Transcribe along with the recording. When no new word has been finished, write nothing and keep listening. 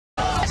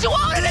what you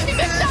wanted in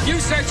me, bitch. You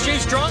said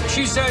she's drunk.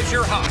 She says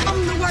you're hot.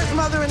 I'm the worst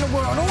mother in the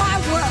world. Oh, I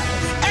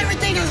was.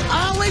 Everything has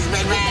always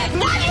been bad.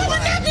 Why do you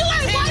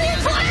manipulate? Why do you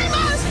blame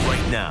us?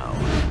 Right now.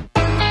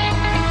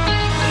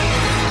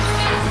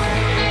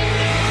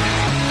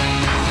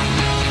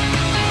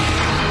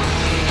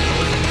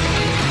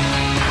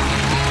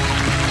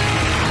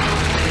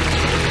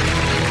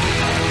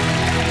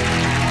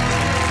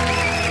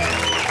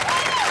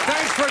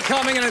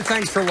 Coming in and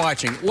thanks for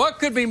watching. What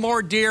could be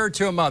more dear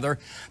to a mother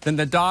than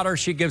the daughter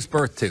she gives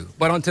birth to?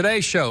 But on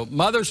today's show,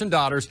 mothers and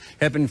daughters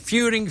have been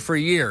feuding for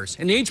years,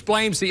 and each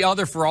blames the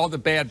other for all the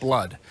bad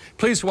blood.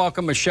 Please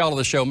welcome Michelle to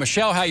the show.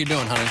 Michelle, how you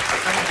doing, honey?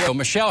 I'm good. So,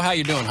 Michelle, how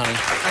you doing, honey?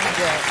 I'm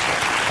good.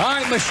 All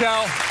right,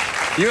 Michelle,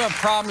 you have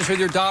problems with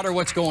your daughter.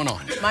 What's going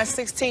on? My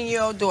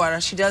 16-year-old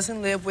daughter, she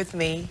doesn't live with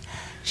me.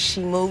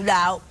 She moved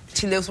out.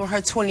 She lives with her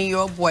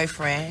 20-year-old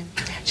boyfriend.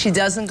 She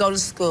doesn't go to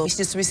school. She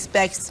just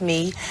respects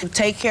me,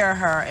 take care of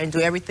her, and do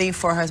everything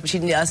for her, but she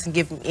doesn't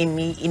give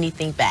me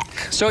anything back.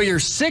 So your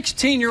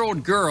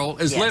 16-year-old girl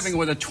is Yes. living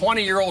with a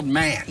 20-year-old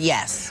man?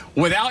 Yes.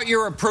 Without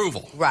your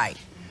approval? Right.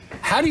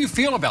 How do you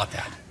feel about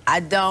that?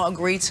 I don't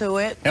agree to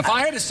it. If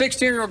I had a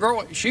 16-year-old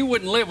girl, she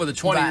wouldn't live with a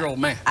 20-year-old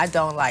man. I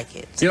don't like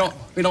it. You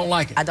don't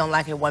like it? I don't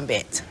like it one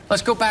bit.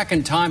 Let's go back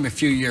in time a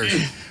few years.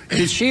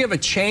 Did she have a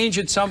change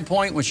at some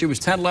point when she was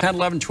 10,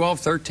 11, 12,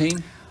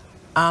 13?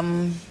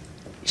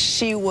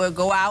 She would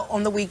go out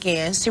on the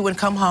weekends. She would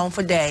come home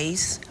for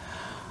days.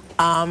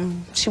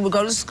 She would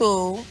go to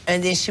school,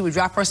 and then she would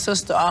drop her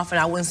sister off, and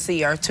I wouldn't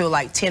see her till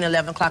like 10,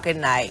 11 o'clock at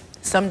night.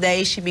 Some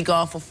days she'd be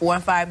gone for 4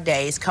 and 5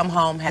 days, come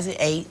home, hasn't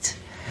ate,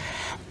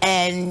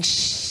 and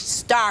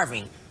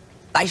starving.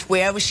 Like,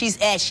 wherever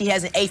she's at, she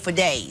hasn't ate for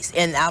days.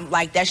 And I'm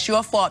like, that's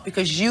your fault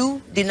because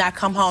you did not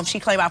come home. She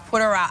claimed I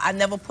put her out. I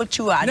never put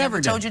you out. I never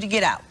told you to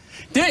get out.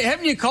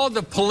 Haven't you called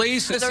the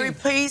police? The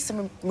police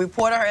and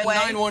reported her away.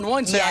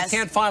 911 said, yes. I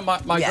can't find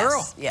my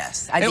girl.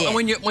 Yes, I did.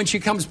 And when she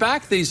comes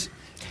back on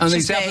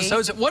these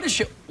episodes, what is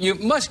she? You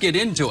must get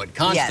into it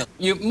constantly.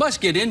 Yes. You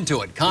must get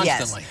into it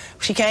constantly. Yes.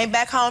 She came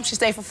back home. She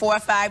stayed for 4 or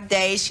 5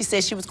 days. She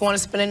said she was going to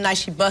spend the night.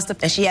 She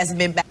busted, and she hasn't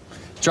been back.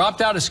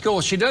 Dropped out of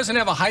school. She doesn't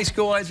have a high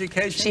school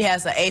education? She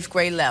has an 8th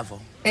grade level.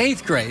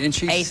 8th grade, and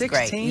she's 16?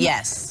 8th grade,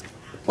 yes.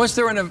 Was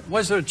there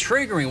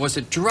triggering? Was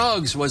it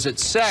drugs? Was it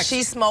sex?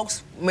 She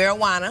smokes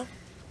marijuana,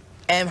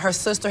 and her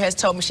sister has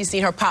told me she's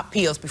seen her pop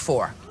pills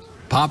before.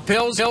 Pop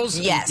pills?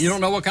 Yes. You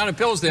don't know what kind of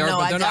pills they are,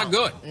 but they're not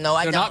good. No,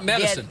 I don't. They're not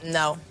medicine.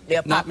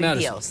 They're popping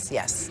pills,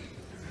 yes.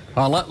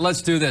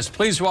 Let's do this.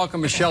 Please welcome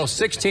Michelle's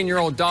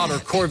 16-year-old daughter,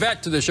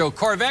 Corvette, to the show.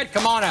 Corvette,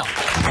 come on out.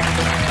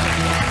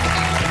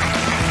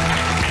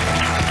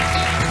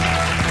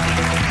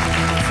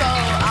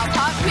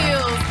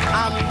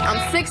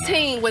 I'm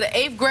 16 with an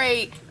 8th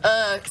grade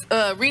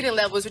reading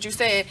level, is what you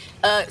said.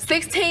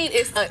 16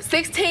 is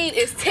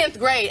 10th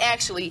grade,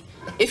 actually,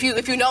 if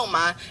you don't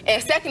mind.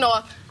 And second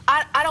off,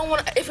 I don't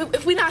want to.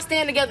 If we not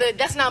staying together,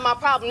 that's not my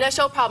problem. That's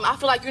your problem. I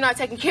feel like you're not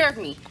taking care of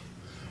me.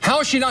 How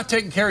is she not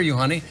taking care of you,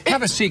 honey?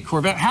 Have a seat,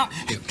 Corvette.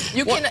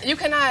 You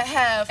cannot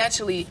have,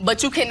 actually,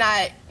 but you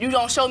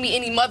don't show me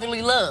any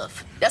motherly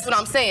love. That's what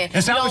I'm saying.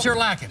 Is that what you're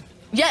lacking?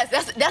 Yes,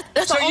 that's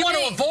so the you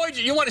only want to avoid?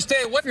 You want to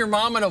stay away from your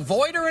mom and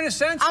avoid her in a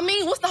sense? I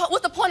mean, what's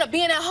the point of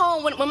being at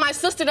home when my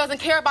sister doesn't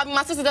care about me?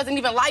 My sister doesn't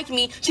even like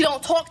me. She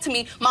don't talk to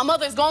me. My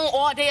mother's gone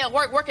all day at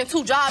work, working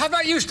 2 jobs. How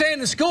about you staying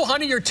in school,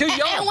 honey? You're too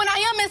young. And when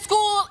I am in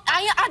school,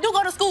 I do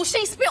go to school.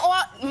 She spent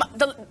all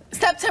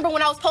September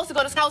when I was supposed to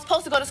go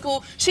to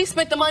school. She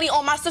spent the money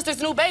on my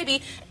sister's new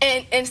baby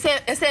and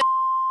said.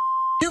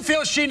 You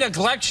feel she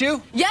neglects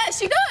you? Yes,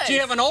 she does.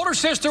 You have an older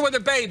sister with a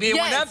baby, and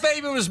when that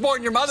baby was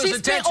born, your mother's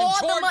attention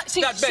towards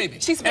that baby,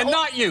 and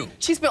not you.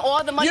 She spent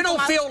all the money. You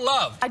don't feel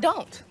love. I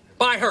don't.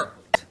 By her.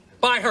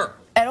 By her.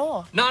 At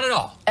all. Not at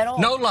all. At all.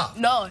 No love.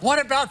 No.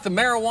 What about the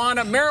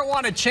marijuana?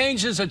 Marijuana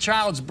changes a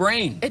child's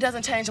brain. It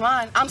doesn't change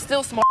mine. I'm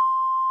still smart.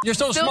 You're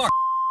still smart.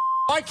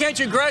 Why can't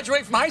you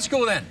graduate from high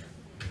school then?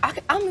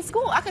 I'm in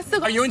school. I can still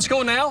go. Are you in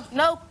school now?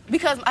 No,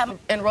 because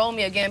enrolled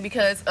me again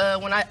because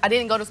when I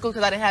didn't go to school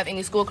because I didn't have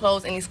any school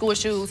clothes, any school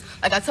shoes.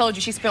 Like I told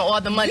you, she spent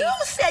all the money. You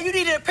said you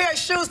needed a pair of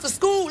shoes for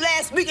school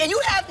last week, and you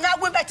have not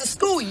went back to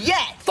school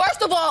yet.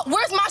 First of all,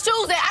 where's my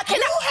shoes at? I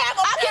cannot.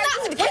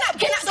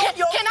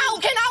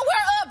 Can I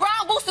wear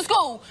brown boots to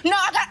school? No,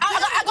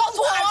 I go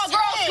to an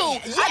all-girls school.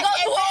 I go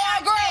to an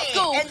all-girls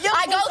school.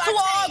 I go to an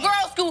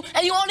all-girls school,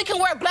 and you only can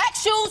wear black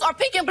shoes or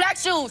pink and black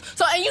shoes.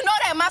 So, and you know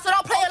that, Ma, so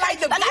don't play it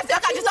like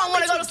I just don't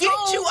want to go to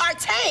school. You are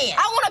tan.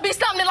 I want to be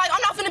something like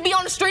I'm not finna be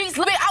on the streets.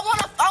 I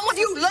want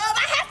you love.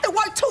 I have to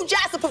work 2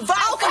 jobs to provide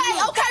for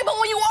you. Okay, but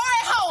when you are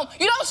at home,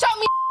 you don't show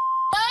me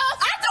love.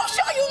 I don't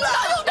show you love.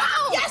 No, you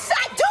don't. Yes,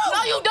 I do.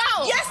 No, you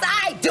don't. Yes,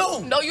 I do.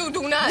 No, you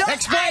do not.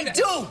 Yes, I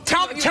do.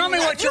 Tell me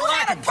what you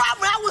like. You had a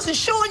problem. I wasn't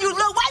showing you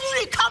love. Why you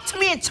didn't come to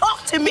me and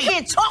talk to me?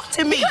 Because it's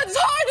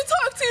hard to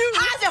talk to you.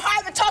 How's it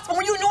hard to talk to me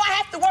when you know I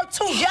have to work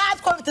 2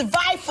 jobs to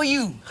provide for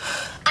you?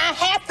 I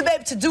have to be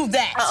able to do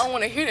that. I don't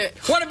want to hear that.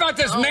 What about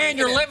this man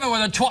you're living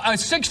with? A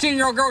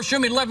 16-year-old girl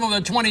shouldn't be living with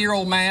a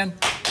 20-year-old man.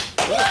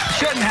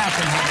 Shouldn't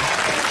happen,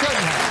 honey.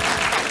 Shouldn't happen.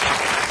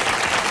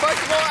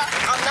 First of all,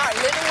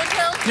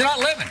 You're not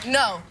living?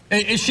 No.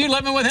 Is she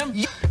living with him?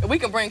 We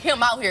can bring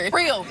him out here. It's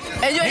real.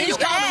 And you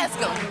can ask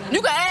him.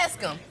 You can ask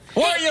him.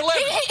 Where are you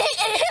living?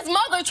 His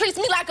mother treats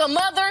me like a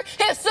mother.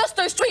 His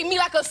sisters treat me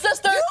like a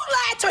sister. You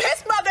lied to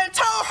his mother and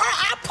told her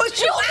I put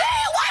you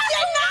out. Why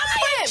did not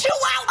put you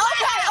out.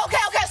 Okay.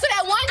 So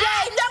that one day.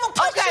 I never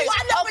put you out.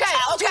 I never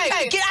told you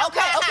to get out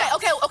my house.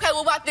 Okay.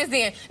 What about this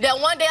then? That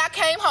one day I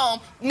came home.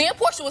 Me and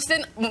Portia was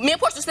sitting in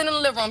the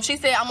living room. She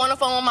said, I'm on the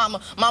phone with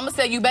Mama. Mama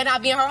said, you better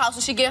not be in her house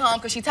when she get home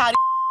because she tired of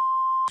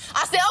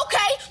I said,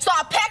 okay. So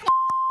I packed my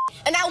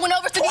and I went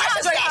over to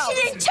DeAndre's house. She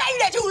didn't tell you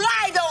that you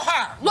lied on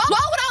her. Why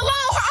would I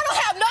lie on her? I don't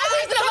have no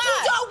reason to lie.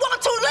 You don't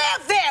want to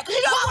live there.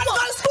 You don't want to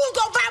go to school,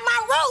 go by my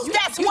rules.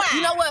 That's why.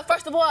 You know what?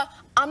 First of all,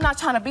 I'm not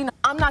trying to be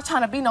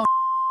no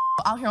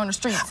out here on the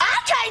streets. I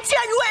can't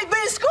tell you ain't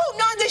been in school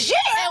none this year.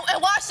 And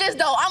watch this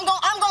though. I'm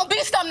gonna be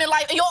something in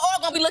life, and you're all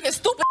gonna be looking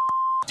stupid.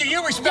 Do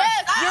you respect?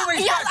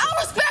 Yes, I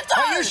respect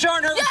her. Are you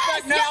showing her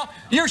respect now? Yes.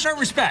 You're showing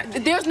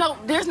respect. There's no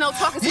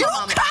talking to you my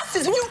mama.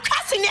 You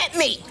cussing at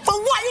me. For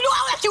what? You know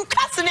I like you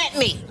cussing at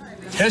me.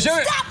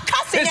 Stop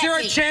cussing at me. Is there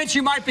a chance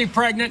you might be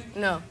pregnant?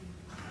 No.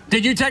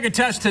 Did you take a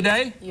test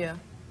today? Yeah.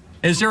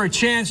 Is there a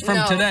chance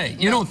from today?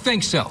 You don't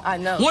think so? I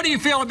know. What do you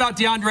feel about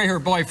DeAndre, her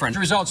boyfriend?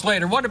 Results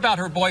later. What about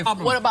her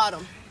boyfriend? What about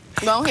him?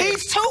 Go ahead.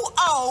 He's too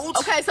old.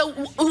 Okay, so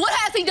what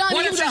has he done to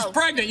you, though? What if she's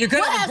pregnant? You could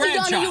have a grandchild. What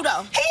has he done to you,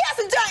 though? He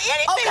hasn't done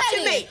anything to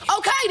me.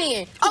 Okay,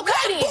 then.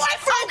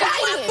 Boyfriend.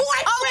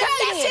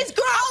 That's his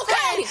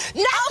girlfriend.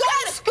 Not go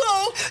to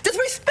school. Just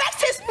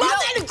respect his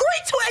mother and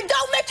agree to it and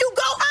don't make you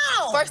go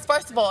home.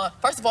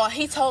 First of all,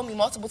 he told me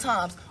multiple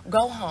times,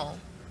 go home.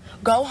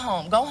 Go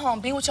home. Go home.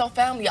 Be with your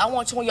family. I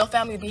want you and your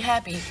family to be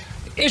happy.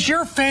 Is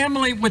your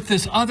family with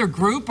this other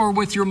group or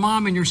with your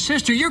mom and your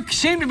sister? You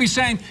seem to be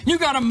saying you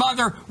got a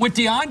mother with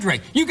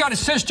DeAndre. You got a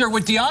sister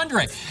with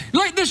DeAndre.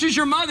 Look, this is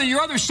your mother.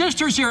 Your other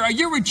sister's here. Are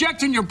you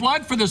rejecting your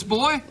blood for this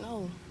boy?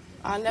 No,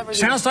 I never did.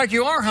 Sounds like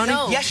you are, honey.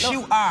 No, yes,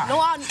 you are. No,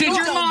 Did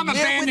your mom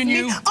abandon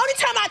you? Only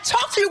time I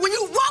talk to you when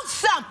you want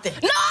something.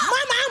 No.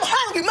 Mama, I'm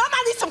hungry. Mama,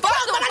 I need some food.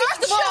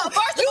 First of all,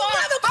 you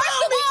never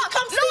call me to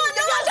come see me.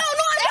 No, I don't.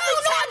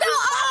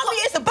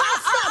 It's about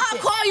something. I'll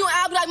call you and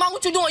I'll be like, Mom,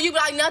 what you doing? You be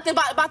like, nothing,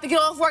 about to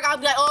get off work. I'll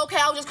be like, oh, okay,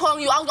 I was just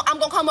calling you. I'm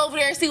going to come over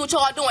there and see what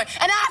y'all doing.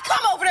 And I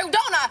come over there,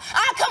 don't I?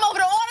 I come over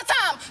there all the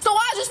time. So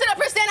why you sit up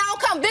here saying I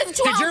don't come visit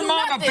you? Did your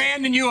mom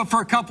abandon you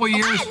for a couple of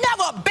years? I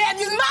never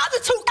abandoned you. My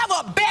other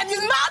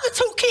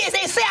two kids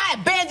ain't say I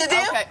abandoned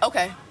them.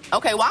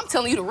 Okay, well, I'm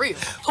telling you the real.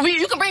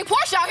 You can bring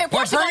Portia out here.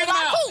 Portia bring him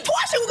out.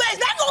 Portia is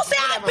not going to say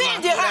I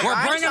abandoned her.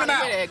 We're bringing him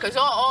out. Because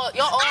y'all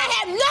I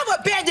have never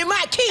abandoned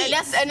my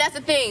kids. And that's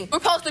the thing. We're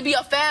supposed to be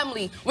a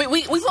family. We're a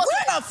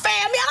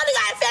family. I only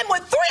got a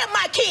family with 3 of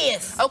my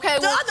kids. Okay,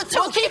 the other 2.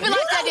 Well, keep it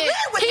like that then.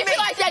 Keep it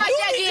like that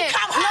then.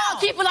 No,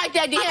 keep it like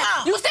that then.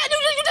 You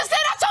just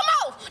said out your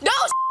mouth. No,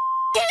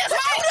 kids,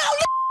 right?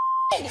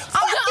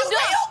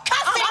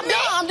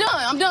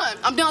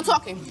 I'm done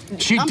talking.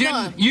 She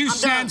didn't. You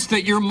sensed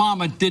that your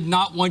mama did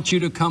not want you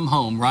to come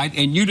home, right?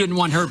 And you didn't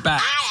want her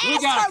back. I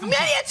asked her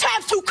many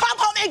times to come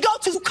home and go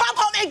to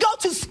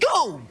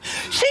school.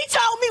 She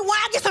told me when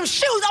I get some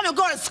shoes, I'm gonna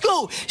go to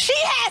school. She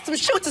had some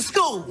shoes to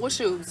school. What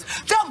shoes?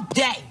 Them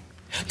day.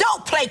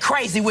 Don't play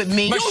crazy with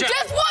me. You just gave me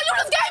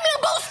the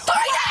boost 3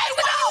 days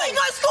ago. You ain't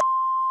going to school.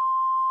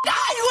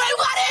 You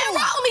gotta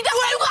enroll me,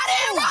 don't you? You gotta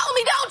enroll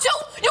me, don't you?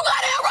 You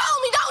gotta enroll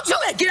me, don't you?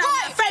 Get out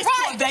my face,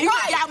 Corvette. You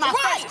gotta get out my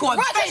face,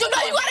 Corvette. Right, you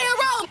know you gotta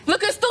enroll me.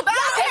 Looking stupid. I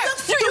don't care.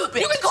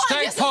 You can call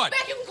Stay me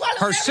put.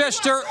 Her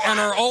sister and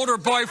her older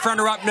boyfriend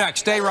are up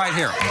next. Stay right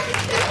here.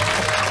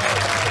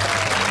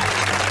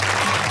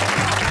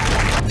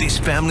 This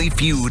family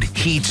feud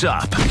heats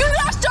up. You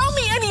not show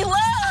me any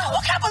love.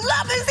 What kind of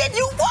love is it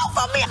you want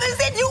from me? I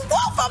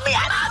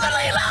love.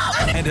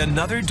 And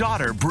another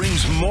daughter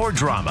brings more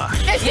drama.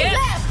 And she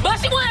left, but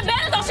she wasn't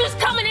bad though. She was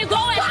coming and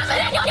going.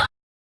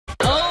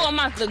 Oh, I'm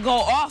about to go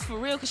off for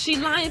real, because she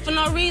lying for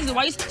no reason.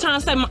 Why you trying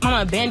to say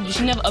mama abandoned you?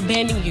 She never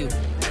abandoned you.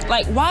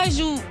 Like, what is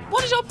your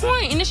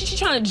point? And then she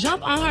trying to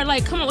jump on her,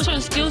 like, come on, what's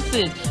your skill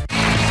set?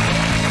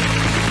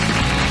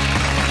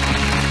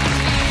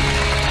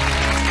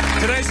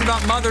 Today's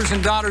about mothers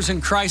and daughters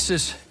in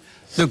crisis.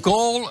 The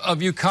goal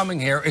of you coming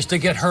here is to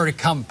get her to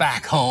come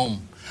back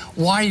home.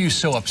 Why are you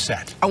so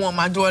upset? I want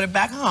my daughter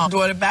back home.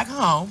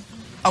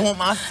 I want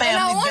my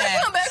family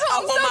back. I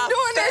want my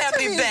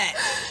family back.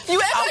 I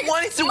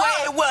want it the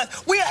way it was.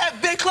 We have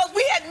been close.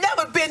 We had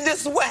never been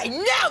this way.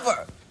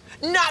 Never.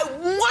 Not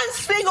one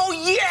single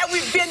year have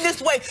we been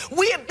this way.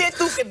 We have been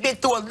through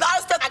a lot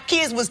of stuff. Our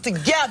kids was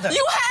together.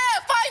 You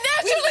have,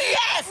 financially.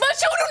 Yes.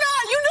 But you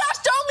not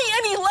show me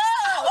any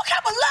love. What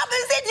kind of love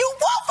is it you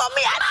want from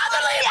me?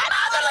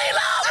 Motherly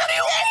love. What do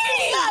you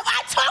mean?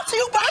 I talk to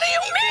you about What do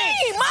you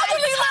mean?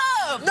 Motherly love.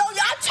 No,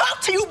 I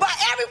talk to you about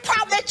every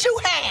problem that you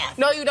have.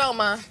 No, you don't,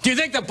 Ma. Do you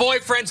think the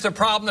boyfriend's the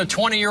problem, the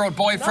 20-year-old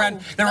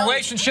boyfriend? The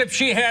relationship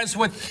she has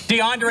with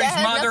DeAndre's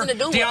mother,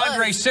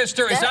 DeAndre's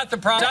sister, is that the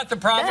problem? Is that the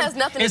problem? That has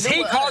nothing to do with Is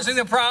he causing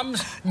the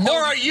problems? No. Or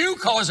are you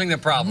causing the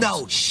problems?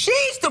 No,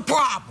 she's the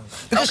problem.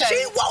 Because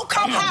she won't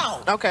come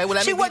home. Okay, well,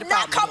 let me she would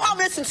not come home.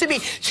 Listen to me.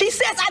 She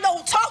says I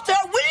don't talk to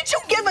her. When did you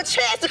give a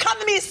chance to come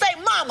to me and say,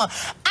 Mama,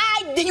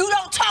 you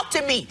don't talk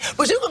to me?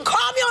 But you can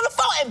call me on the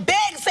phone and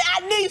beg and say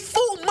I need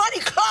food, money,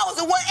 clothes,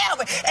 or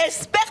whatever, and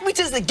expect me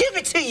just to give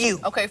it to you.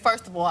 Okay,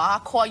 first of all, I'll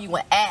call you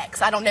and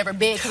ask. I don't never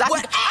beg because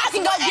I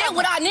can go get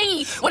what I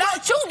need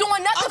without you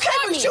doing nothing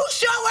for me. Okay, but you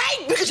sure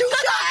ain't. Because you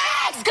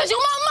ask. Because you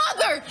my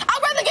mother.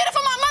 I'd rather get it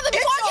from my mother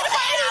before I get it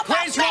from anybody.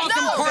 Please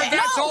welcome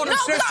Corvette's older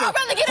sister. I'd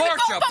rather get it from my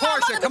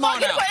mother come before on I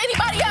get it out. from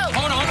anybody else.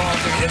 Hold on.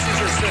 This is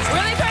your sister.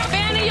 Really, Kurt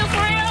Vandy, you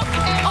for real?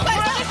 Okay,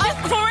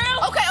 For real?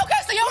 Okay,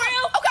 so you're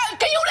real? Okay,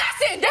 can you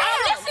listen? Damn.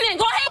 I'm listening.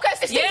 Go ahead. Okay,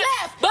 so she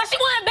left. But she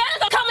wanted better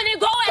than coming and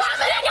going.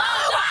 Coming and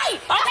going. Right.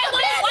 Okay,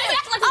 why you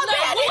acting like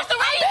this? What's the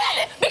reason?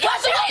 Because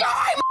she's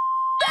sorry.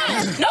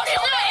 No,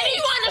 she's not. Any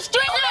you on the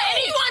street? No,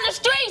 any you on the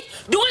streets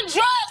doing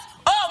drugs?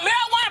 Oh,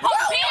 marijuana,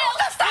 pills.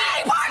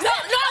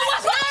 No, it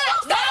was not.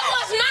 No, it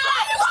was not. Why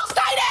you gonna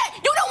say that?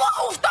 You the one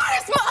who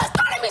started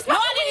me smoking. No,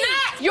 I did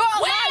not. You're a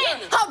liar.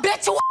 I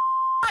bet you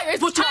liar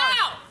is what you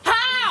are.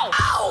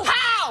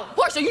 How?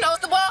 Portia, you know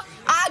what's the ball?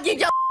 I'll give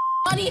your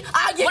money.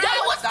 I'll give When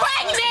I was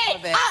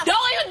pregnant.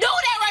 Don't even do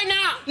that right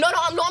now. No,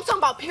 I'm talking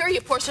about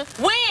period, Portia.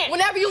 When?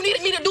 Whenever you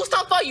needed me to do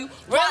something for you.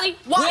 Really?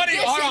 Hold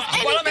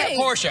on. Well, I'm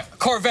Portia.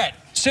 Corvette,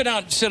 sit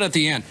at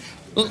the end.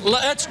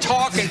 Let's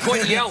talk and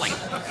quit yelling.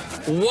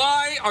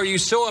 Why are you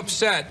so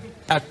upset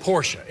at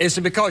Portia? Is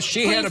it because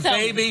she had a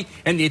baby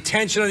and the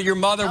attention of your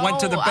mother went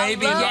to the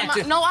baby?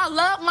 I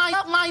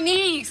love my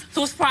niece.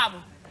 So what's the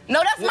problem? No,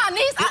 that's my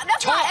niece.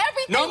 That's my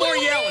everything. No more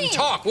yelling.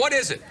 Talk. What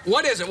is it?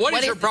 What is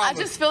your problem? I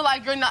just feel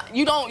like you're not.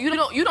 You don't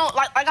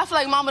like. I feel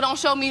like Mama don't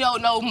show me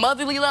no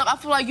motherly love. I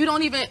feel like you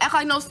don't even act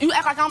like you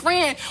act like I'm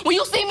friend. When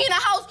you see me in the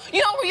house,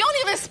 you don't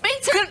even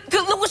speak to.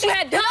 Cause look what you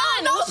had done.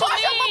 No,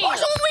 Portia, when we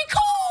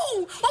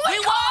cool. When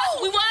we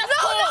cool. We was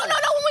cool. No,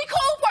 when we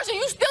cool, Portia,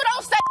 you still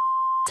don't say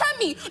to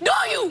me, do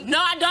you? No,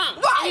 I don't.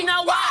 Right. You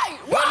know why?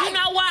 Right. You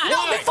know why?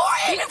 No, before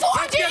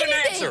I did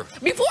anything. Answer.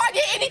 Before I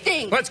did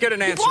anything. Let's get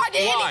an answer. Before I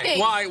did anything.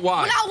 Why?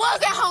 When I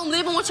was at home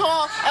living with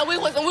y'all and we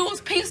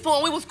was peaceful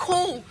and we was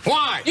cool.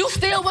 Why? You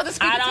still wasn't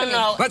speaking to me. I don't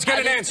know. Let's get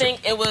an answer. I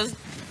think it was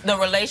the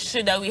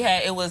relationship that we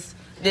had. It was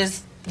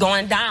just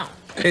going down.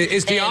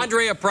 Is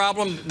DeAndre a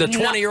problem? The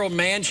 20-year-old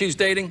man she's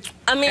dating?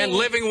 I mean, and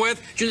living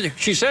with?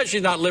 She says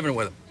she's not living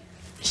with him.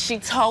 She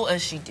told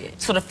us she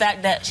did. So the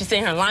fact that she's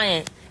sitting here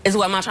lying is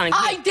what I'm not trying to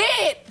get. I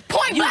did.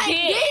 Point blank.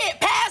 Did.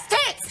 Past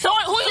tense. So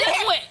who you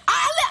live with?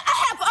 I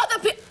have other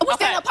people. We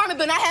stay in an apartment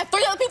building. I have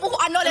 3 other people who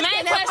I know that stay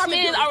in that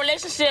apartment building. The main question is our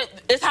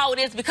relationship is how it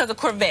is because of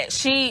Corvette.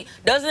 She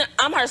doesn't.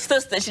 I'm her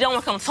sister. She don't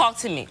want to come talk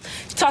to me.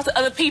 She talks to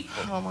other people.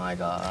 Oh my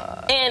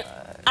God. And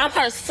I'm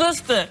her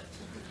sister.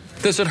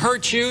 Does it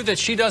hurt you that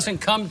she doesn't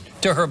come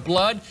to her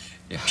blood?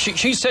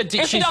 She said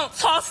she don't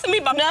talk to me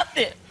about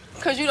nothing.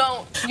 Cause you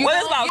don't. What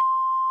is about?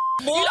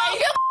 You don't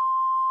give.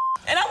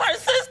 And I'm her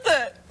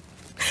sister.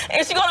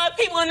 And she go to other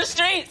people in the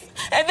streets.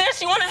 And then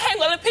she want to hang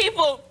with other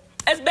people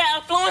as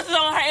bad influences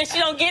on her, and she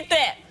don't get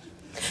that.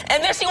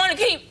 And then she want to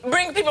keep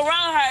bringing people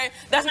around her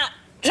that's not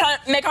trying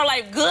to make her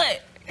life good.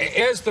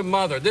 As the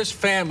mother, this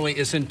family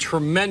is in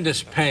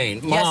tremendous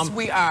pain. Mom, yes,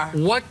 we are.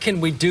 What can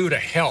we do to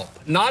help?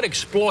 Not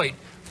exploit,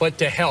 but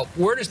to help.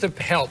 Where does the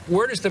help?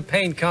 Where does the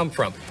pain come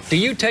from? Do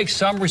you take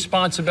some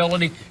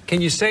responsibility? Can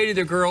you say to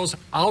the girls,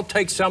 I'll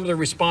take some of the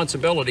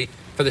responsibility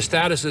for the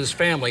status of this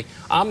family.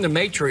 I'm the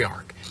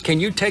matriarch. Can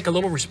you take a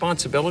little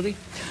responsibility?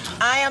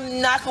 I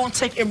am not going to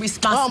take a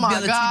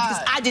responsibility because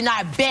I did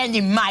not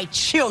abandon my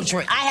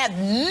children. I have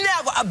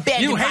never abandoned my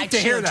children. You hate to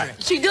hear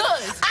that. She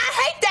does. I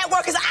hate that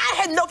word because I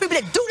had no people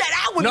that do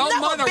that. I would never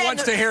abandon. No mother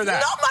wants to hear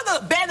that. No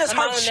mother abandons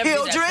her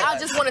children. I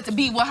just wanted to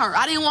be with her.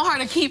 I didn't want her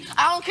to keep.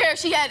 I don't care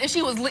if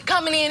she was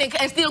coming in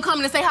and still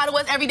coming to say hi to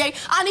us every day.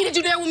 I needed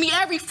you there with me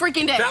every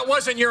freaking day. That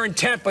wasn't your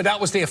intent, but that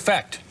was the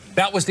effect.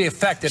 That was the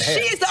effect it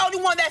had. She's the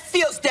only one that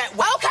feels that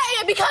way. Okay,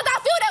 and because I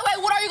feel that way,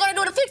 what are you going to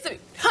do to fix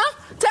it? Huh?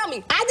 Tell me.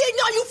 I didn't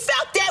know you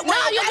felt that way.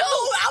 Now you do.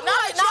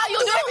 Now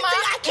you do, Ma.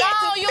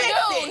 Now you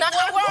do.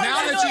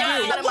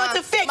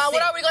 Now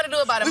what are we going to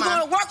do about it, Ma? We're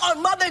going to work on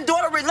mother and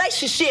daughter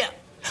relationship.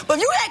 But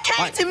if you had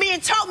came to me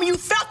and told me you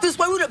felt this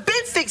way, we would have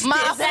been fixed Ma,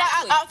 this.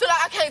 I feel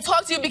like I can't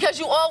talk to you because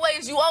you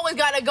always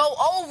got to go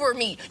over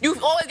me. You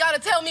always got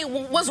to tell me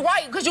what's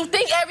right because you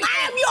think everything.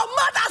 I am your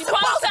mother. I'm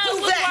supposed to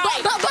do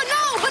that. But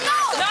no.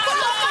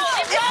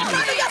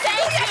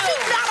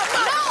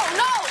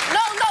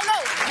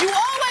 You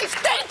always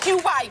think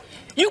you're right.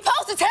 You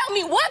supposed to tell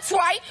me what's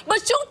right, but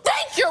you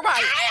think you're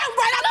right. I am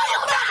right.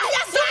 I'm right.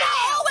 Yes, I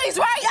am. Always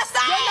right. Yes, I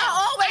am.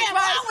 You're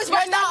not always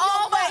right. You're not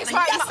always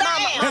right. Yes,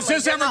 I am. Has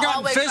this ever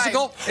gotten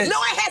physical? No,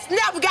 it has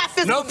never got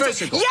physical. No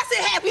physical. Yes,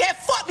 it has. We have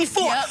fought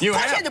before. Yep. You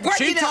have?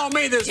 She told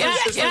me this.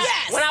 Yes.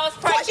 When I was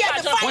pregnant.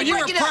 When you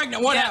were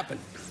pregnant, what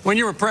happened? When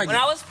you were pregnant? When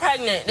I was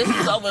pregnant, this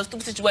was over a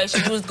stupid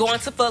situation. We was going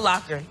to Foot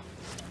Locker.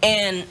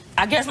 And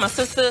I guess my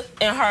sister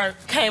and her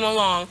came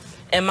along,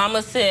 and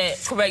Mama said,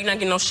 Corvette, you're not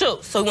getting no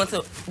shoes. So we went to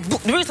the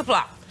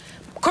resupply.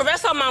 Corvette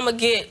saw Mama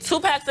get 2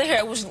 packs of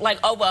hair, which was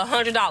like over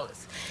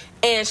 $100.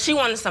 And she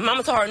wanted some.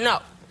 Mama told her no.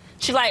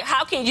 She like,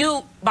 how can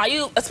you buy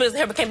you expensive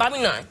hair but can't buy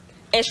me none?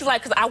 And she's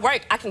like, because I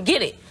work, I can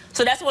get it.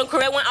 So that's when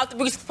Corvette went out the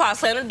resupply,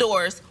 slamming the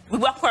doors. We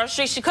walked across the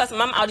street, she cussed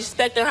Mama out,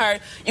 disrespecting her.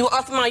 You an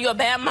awesome mom, you a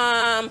bad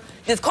mom.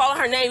 Just calling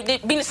her name, being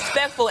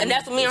disrespectful, and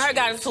that's when me and her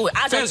got into it.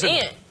 I jumped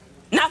in.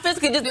 Not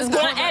physically, just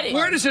going at it.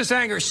 Where does this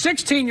anger,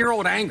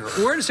 16-year-old anger,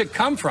 where does it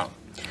come from?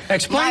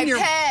 Explain My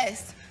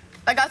past.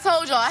 Like I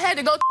told y'all, I had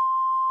to go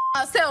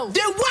myself.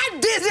 Then what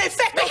does it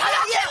affect Because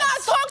I cannot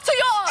talk to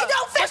y'all. It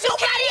don't affect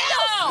nobody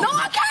else. No,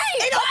 I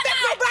can't. It don't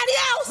affect nobody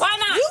else. Why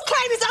not? You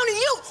claim it's only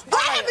you.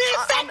 Why haven't it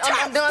affect her?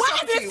 Why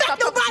haven't it affect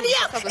nobody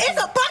else? It's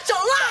a bunch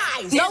of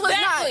lies. No, it's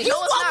not. You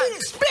want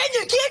me to spend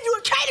your kid, you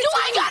a cater to You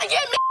ain't gotta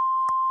get me.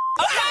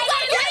 Okay,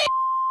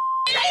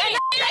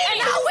 And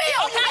I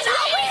will.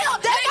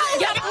 Okay,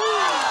 And I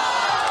will.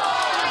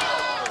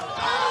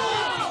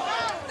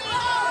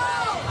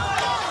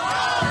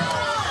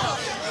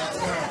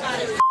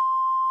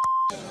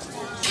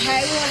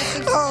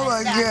 Oh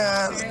my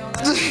God.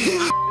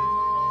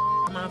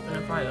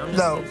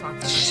 No.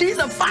 She's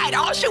a fighter.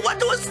 All she want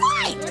to do is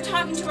fight. We're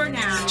talking to her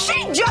now. She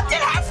jumped in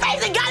her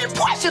face and got in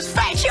Portia's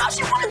face. All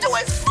she want to do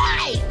is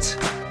fight.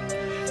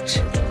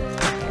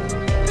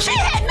 She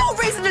had no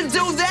reason to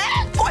do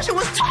that. Portia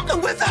was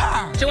talking with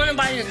her. She wanted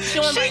to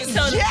She's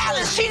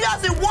jealous. She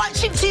doesn't want,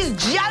 she's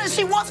jealous.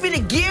 She wants me to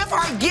give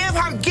her, and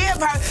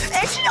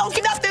she don't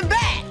get nothing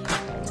back.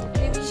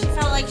 Maybe she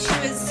felt like she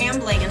was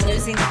gambling and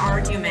losing the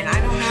argument.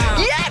 I don't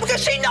know. Yeah,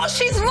 because she knows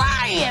she's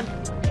lying.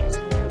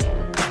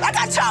 Like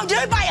I told you,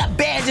 everybody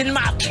abandoning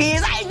my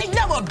kids. I ain't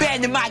never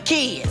abandoned my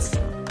kids.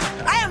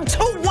 I am too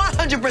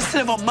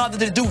 100% of a mother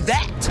to do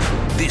that.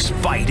 This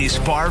fight is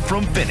far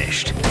from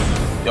finished.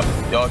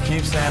 Y'all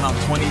keep saying I'm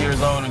 20 years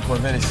old and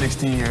Corvette is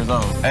 16 years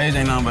old. Age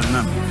ain't nothing but a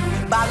number.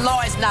 By law,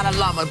 it's not a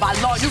lumber. By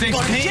law, you can go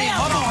to 16? jail.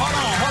 Hold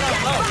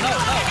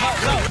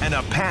on. And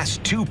a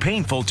past too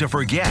painful to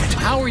forget.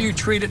 How were you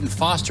treated in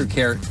foster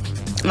care?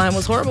 Mine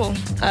was horrible.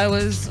 I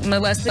was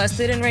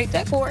molested and raped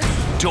at 4.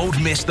 Don't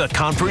miss the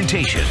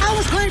confrontation. I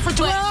was clean for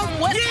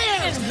 12 What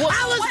years. what-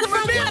 I was what- the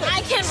remember.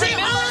 I can't See,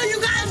 remember. all you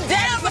guys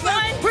damn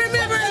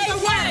remember is the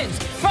one.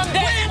 From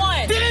day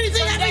one. Did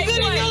anything From happen day good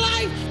in your one.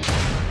 life?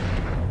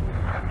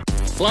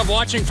 Love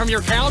watching from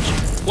your couch?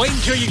 Wait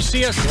until you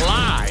see us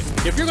live.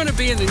 If you're going to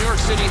be in the New York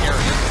City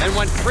area and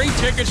want free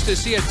tickets to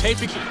see a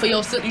taping. For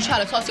your sister, you try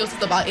to talk to your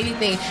sister about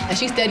anything, and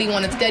she steady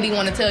want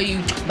to tell you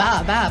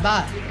bye, bye,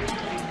 bye.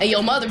 And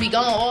your mother be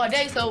gone all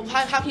day, so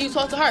how can you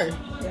talk to her?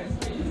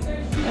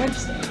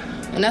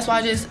 And that's why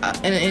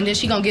and then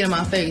she gonna get in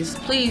my face.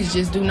 Please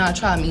just do not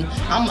try me.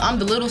 I'm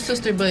the little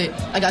sister, but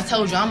like I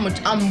told you,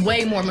 I'm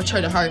way more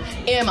mature than her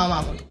and my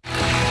mama.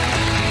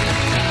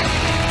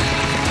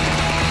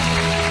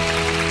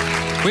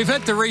 We've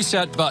hit the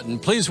reset button.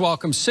 Please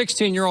welcome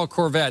 16-year-old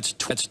Corvette's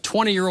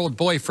 20-year-old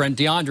boyfriend,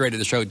 DeAndre, to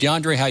the show.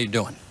 DeAndre, how you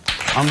doing?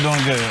 I'm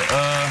doing good.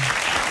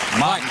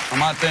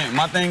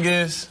 My thing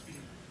is,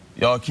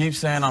 y'all keep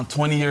saying I'm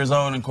 20 years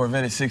old and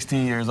Corvette is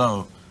 16 years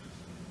old.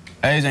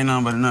 Age ain't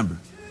nothing but a number.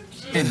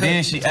 And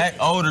then she act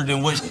older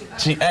than what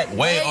she act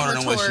way older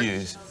than what she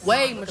is.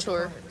 Way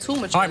mature, too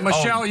mature. All right,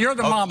 Michelle, you're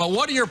the mama.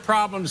 What are your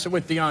problems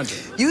with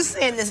DeAndre? You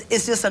saying this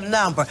it's just a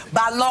number.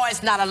 By law,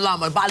 it's not a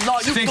lumber. By law,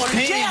 you can go to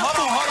 16? jail. Hold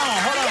on.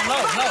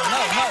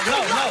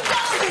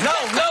 No.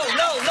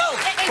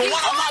 For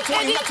one, I'm not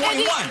 20, I'm not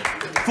 21.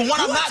 For one,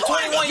 I'm not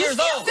 21 years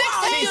old.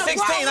 She's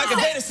 16. I can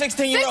date a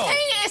 16-year-old.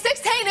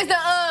 16 is the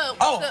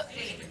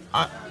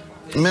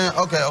Man,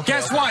 okay.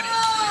 Guess what?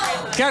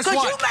 Guess Because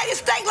what? you make it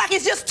think like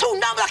it's just 2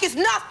 numbers, like it's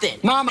nothing.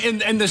 Mom, in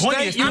the 20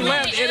 state is you too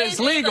live, much. it is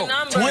legal.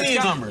 20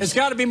 is numbers. It's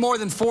got to be more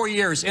than 4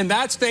 years. In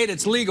that state,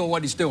 it's legal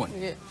what he's doing.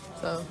 Yeah,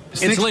 so.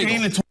 It's legal.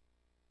 And 20.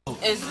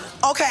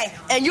 Okay,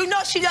 and you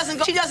know she doesn't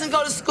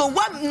go to school.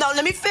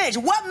 Let me finish.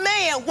 What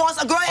man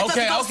wants a girl that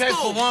doesn't go to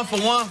school? For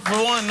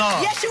one, no.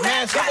 Yes, you Man,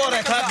 have skip all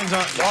that clapping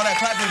junk.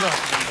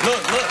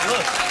 Look.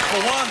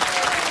 For one.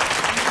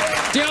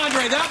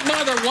 DeAndre, that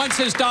mother wants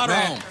his daughter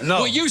home. No.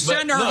 Will you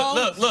send her home?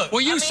 Look.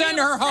 Will you send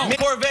her home? Me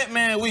and Corvette,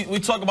 man, we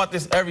talk about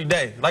this every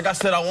day. Like I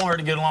said, I want her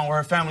to get along with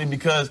her family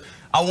because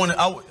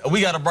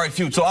we got a bright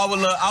future. So I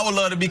would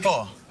love to be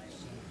called.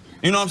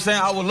 You know what I'm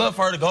saying? I would love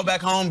for her to go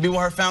back home, be with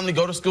her family,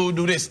 go to school,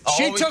 do this.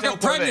 She took a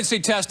pregnancy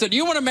test. Do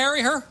you want to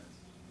marry her?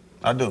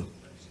 I do.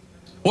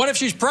 What if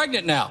she's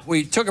pregnant now?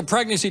 We took a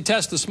pregnancy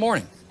test this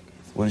morning.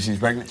 When she's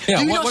pregnant? Yeah,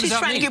 Do you what know does she's that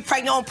trying mean? to get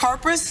pregnant on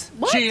purpose?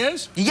 What? She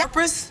is?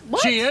 Purpose?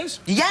 She is?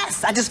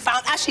 Yes, I just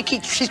found out she's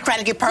trying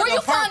to get Where pregnant you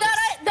on purpose. found out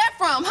that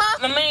from,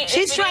 huh?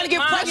 She's trying to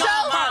get pregnant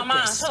on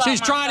purpose. She's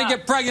trying to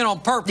get pregnant on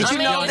purpose. Did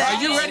you know that?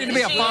 Are you ready to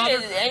be a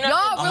father?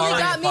 Y'all really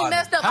got me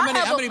messed up. How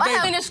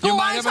many in school,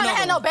 I ain't trying to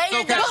have no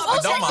baby. Okay.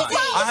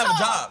 I have a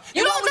job.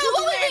 You don't know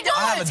what we be doing.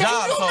 I have a job,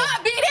 You do so-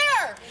 not be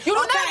there. You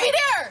do not be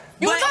there.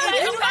 You do not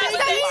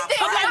say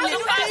anything.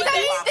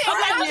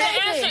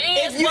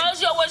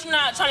 Was you or was you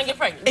not trying to get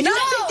pregnant? And you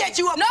think that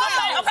you a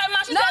Okay,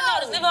 Ma, she said no.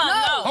 Just leave it alone.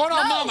 No.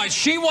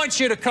 Corvette, she wants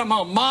you to come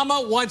home.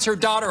 Mama wants her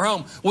daughter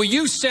home. Will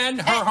you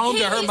send her home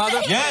to her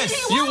mother?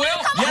 Yes. You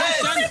will?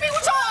 Yes.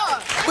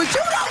 But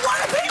you don't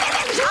want to be there.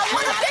 I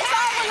want to fix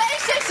our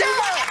relationship.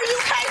 Whenever you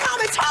came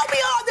home and told me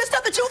all this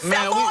stuff that you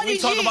felt all Man, we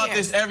these talk years. about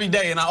this every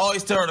day, and I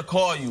always tell her to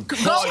call you. Go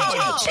Call you.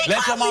 home.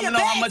 Let your mama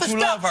know how much you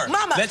love her.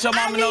 Mama, let your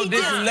mama know need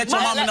this. this. Let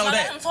your mama know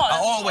that.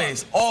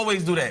 I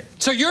always do that.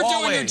 So you're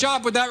doing your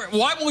job with that.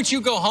 Why won't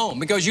you go home?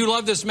 Because you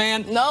love this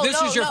man? No,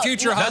 This is your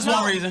future That's husband?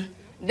 one reason.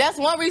 That's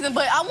one reason,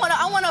 but I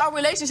want our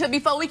relationship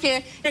before we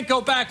can. You can't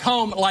go back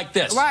home like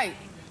this. Right.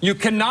 You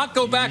cannot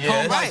go back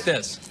home like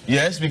this.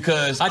 Yes,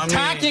 because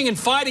attacking and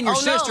fighting your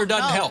sister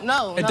doesn't help.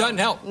 No, it doesn't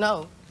help.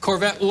 No.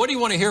 Corvette, what do you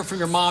want to hear from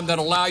your mom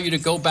that'll allow you to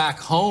go back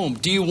home?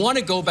 Do you want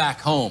to go back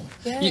home?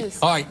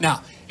 Yes. All right,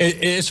 now,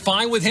 it's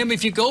fine with him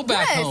if you go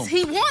back home. Yes,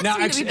 he wants now,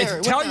 me to be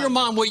there. Tell your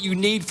mom what you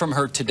need from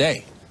her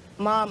today.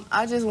 Mom,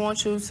 I just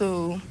want you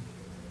to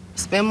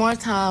spend more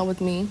time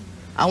with me.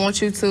 I want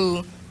you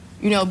to,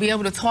 you know, be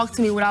able to talk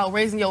to me without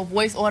raising your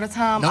voice all the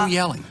time. No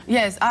yelling.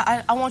 Yes,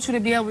 I want you to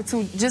be able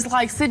to just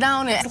like sit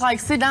down and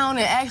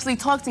actually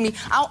talk to me.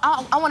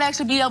 I want to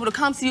actually be able to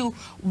come to you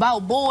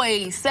about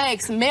boys,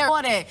 sex, marriage,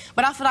 all that.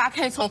 But I feel like I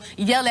can't tell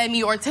yell at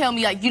me or tell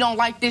me like you don't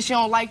like this, you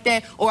don't like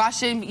that, or I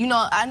shouldn't. You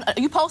know,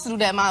 you supposed to do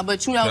that, Mom.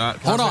 But you know,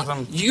 hold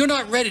on. You're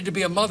not ready to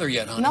be a mother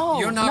yet, honey. No,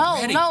 you're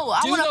not ready. No.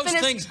 I do want those to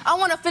finish. things. I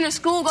want to finish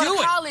school, go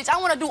to college. I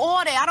want to do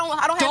all that. I don't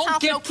have time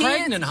for no kids. Don't get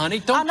pregnant, honey.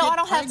 Don't I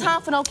don't have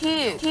time for no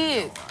kids.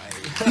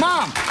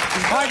 Mom.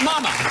 All right,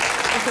 Mama.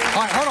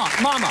 All right, hold on.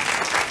 Mama,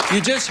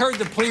 you just heard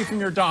the plea from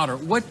your daughter.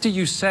 What do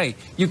you say?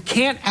 You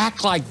can't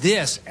act like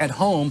this at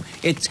home.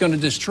 It's going to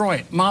destroy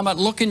it. Mama,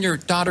 look in your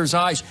daughter's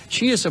eyes.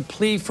 She is a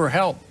plea for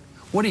help.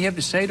 What do you have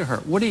to say to her?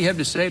 What do you have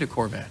to say to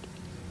Corvette?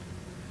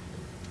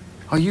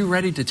 Are you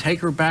ready to take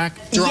her back?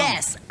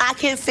 Yes, I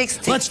can fix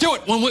this. Let's do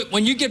it.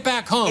 When you get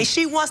back home. If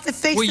she wants to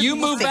fix will you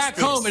move back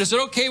home? And is it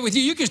okay with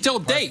you? You can still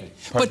date.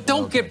 But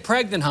don't get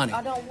pregnant, honey.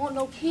 I don't want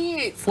no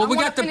kids. Well, we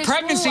got the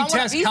pregnancy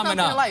test coming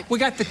up. We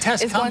got the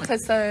test coming.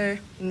 It's going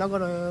to no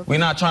go. We're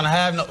not trying to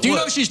have no. Do you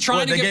know she's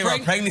trying to get pregnant? They gave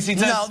her a pregnancy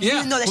test? No,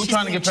 yeah. you know that Who's she's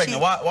trying to get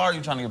pregnant? Why are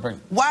you trying to get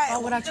pregnant? Why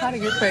would I try to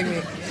get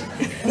pregnant?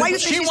 Why you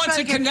think she wants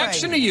a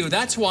connection to you.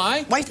 That's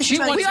why. Why you think she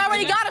wants? We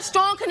already got a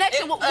strong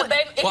connection.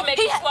 It can make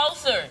it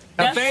closer.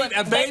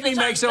 A baby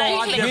makes it a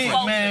lot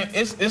different. Man,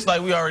 it's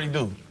like we already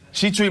do.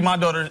 She treat my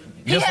daughter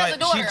just like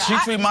she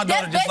treat my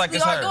daughter just like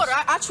it's hers.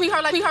 I treat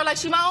her like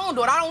she my own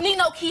daughter. I don't need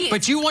no kids.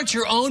 But you want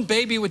your own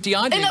baby with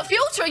DeAndre. In the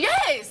future,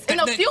 yes. In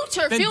the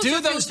future. Then do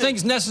those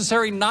things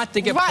necessary not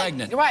to get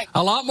pregnant. Right.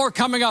 A lot more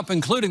coming up,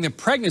 including the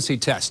pregnancy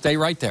test. Stay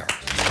right there.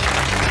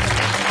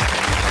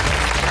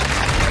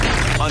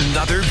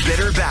 Another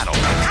bitter battle.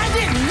 I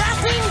did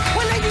nothing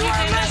when they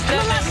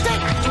molested.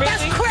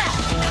 That's crap.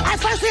 The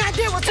first thing I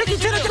did was take you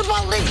to the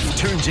police.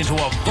 Turns into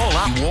a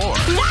full-on war.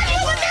 Why do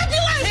you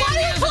manipulate? Why do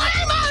you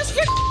blame us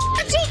for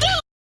that you do?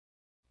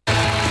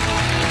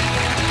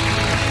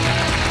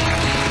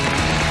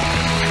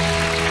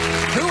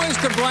 Who is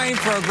to blame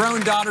for a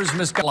grown daughter's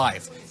misguided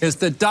life? Is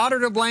the daughter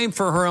to blame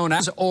for her own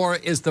actions, or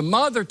is the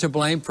mother to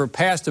blame for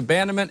past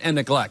abandonment and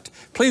neglect?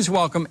 Please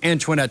welcome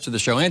Antoinette to the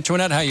show.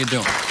 Antoinette, how you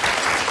doing?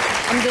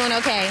 I'm doing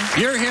okay.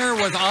 You're here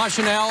with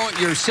Ashanel,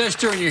 your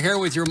sister, and you're here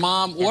with your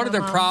mom. What are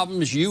the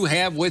problems you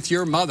have with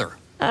your mother?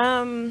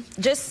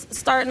 Just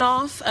starting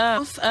off,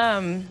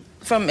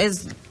 from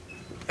as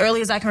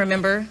early as I can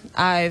remember,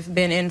 I've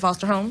been in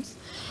foster homes.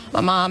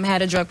 My mom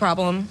had a drug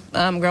problem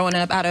growing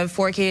up. Out of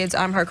 4 kids,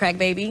 I'm her crack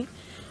baby.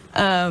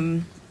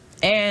 And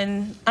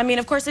I mean,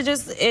 of course,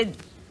 it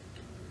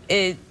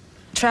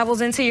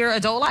travels into your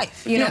adult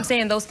life. You know what I'm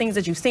saying? Those things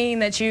that you've seen,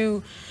 that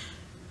you...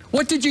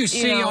 What did you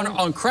see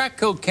on crack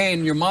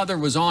cocaine your mother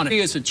was on it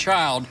as a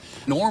child,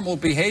 normal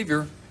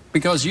behavior,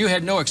 because you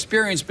had no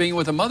experience being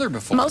with a mother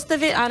before? Most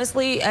of it,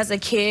 honestly, as a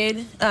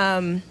kid,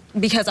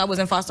 because I was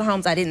in foster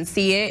homes, I didn't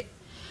see it.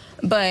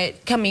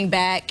 But coming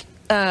back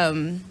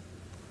and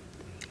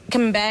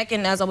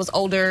as I was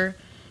older,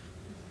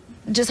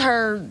 just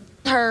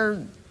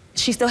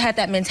she still had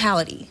that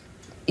mentality,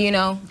 you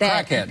know,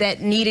 that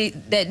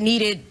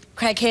needed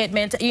crackhead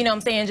mentality, you know what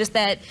I'm saying? Just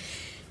that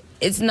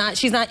she's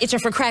not itching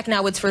for crack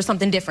now, it's for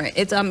something different.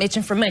 It's I'm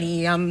itching for money.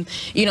 You know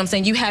what I'm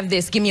saying? You have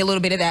this, give me a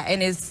little bit of that.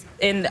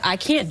 And I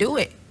can't do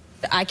it.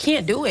 I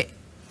can't do it.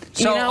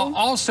 So you know?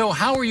 Also,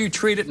 how are you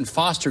treated in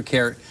foster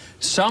care?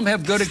 Some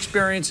have good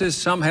experiences,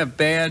 some have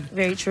bad.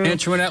 Very true.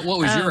 Antoinette, what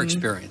was your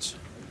experience?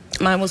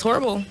 Mine was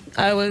horrible.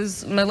 I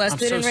was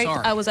molested and raped.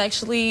 Sorry. I was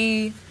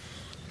actually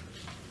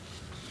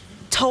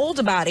told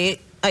about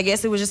it. I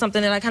guess it was just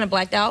something that I kind of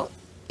blacked out,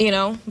 you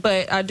know,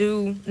 but I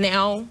do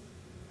now.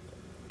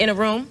 In a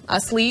room, I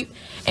sleep,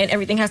 and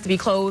everything has to be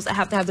closed. I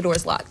have to have the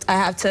doors locked. I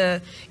have to,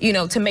 you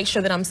know, to make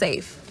sure that I'm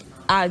safe.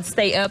 I'd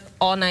stay up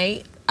all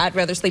night. I'd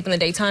rather sleep in the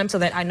daytime so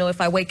that I know if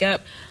I wake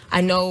up,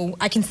 I know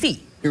I can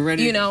see. You're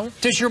ready? You know?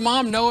 Does your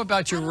mom know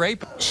about your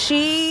rape?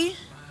 She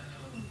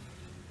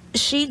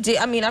She did.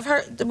 I mean,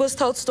 was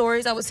told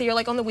stories. I would see her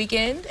like on the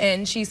weekend,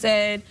 and she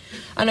said,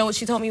 I know what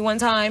she told me one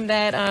time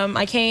that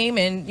I came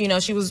and, you know,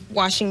 she was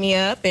washing me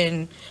up,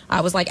 and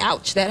I was like,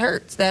 ouch, that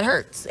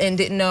hurts, and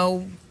didn't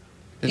know,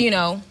 you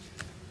know,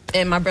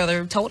 and my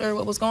brother told her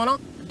what was going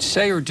on.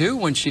 Say or do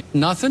when she,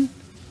 nothing?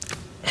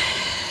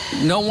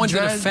 No one to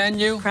defend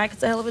you? Crack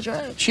is a hell of a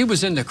drug. She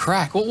was into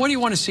crack. Well, what do you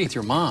want to see with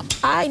your mom?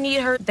 I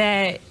need her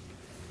that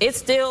it's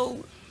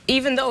still,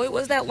 even though it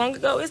was that long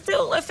ago, it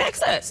still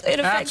affects us. It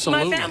affects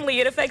my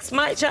family. It affects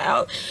my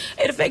child.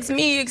 It affects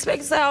me. It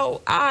affects how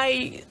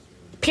I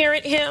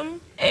parent him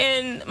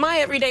and my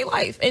everyday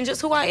life and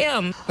just who I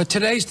am. But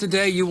today's the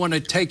day you want to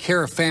take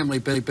care of family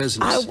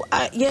business.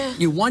 Yeah.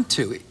 You want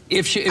to.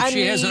 If she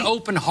has an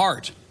open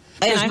heart.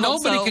 Because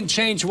nobody can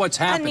change what's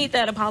happened. I need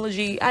that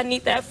apology. I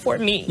need that for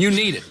me. You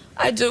need it.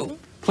 I do.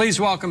 Please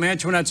welcome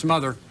Antoinette's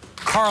mother,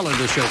 Carla, to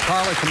the show.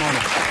 Carla, come on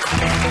up.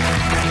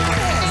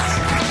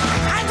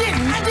 I did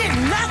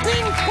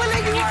nothing when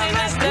you were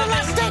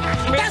molested.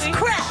 Really? That's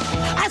crap.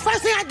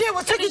 First thing I did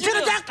was took you to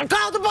the doctor,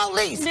 called the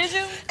police. Did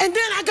you? And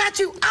then I got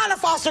you out of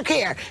foster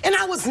care. And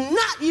I was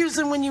not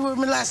using when you were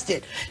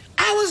molested.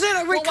 I was in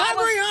a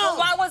recovery home.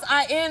 Why was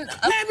I in?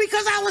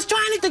 Because I was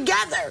trying it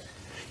together.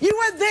 You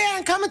were there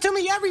and coming to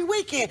me every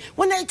weekend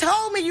when they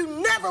told me you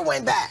never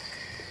went back.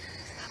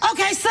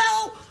 Okay, so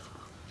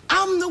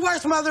I'm the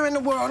worst mother in the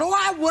world, or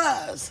I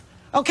was,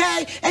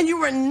 okay? And you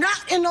were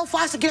not in no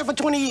foster care for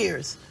 20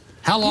 years.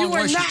 How long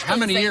was she? How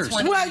many years?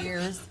 20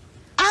 years.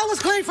 I was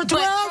clean for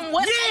 12 years. I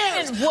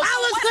was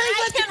clean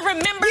for... I can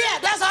remember. Yeah,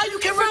 that's all you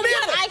can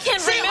remember. I can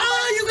remember.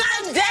 All you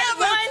got is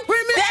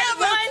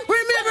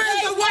remember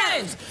is the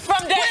words.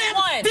 From day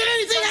one. Did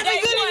anything happen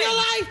good in your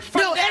life?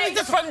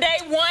 From day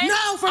one?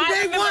 No, from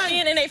day one.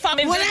 Being in a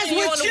family. Well, that's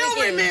what you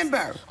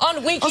remember.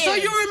 On weekends. Oh, so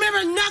you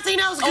remember nothing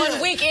else good?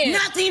 On weekends.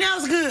 Nothing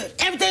else good.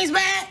 Everything's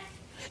bad?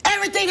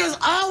 Everything has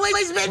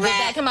always been bad? Did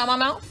that come out my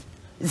mouth?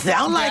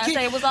 Sound like Did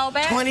I say it was all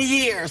bad? 20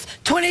 years.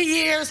 20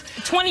 years.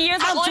 20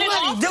 years I'm on 20. and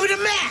off? Do the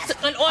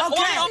math. On,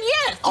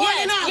 yes. On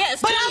and off.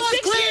 Yes. But I was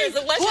clean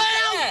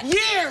 12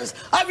 years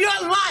of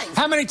your life.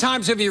 How many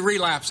times have you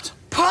relapsed?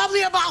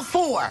 Probably about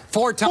 4.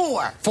 4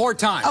 times. 4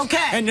 times.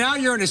 Okay. And now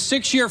you're in a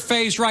 6-year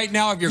phase right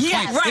now of your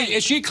clean. Right.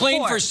 Is she clean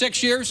 4. for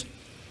 6 years?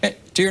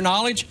 To your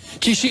knowledge?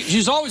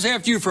 She's always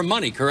after you for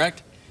money,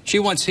 correct? She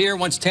wants here,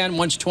 wants 10,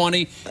 wants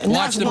 20.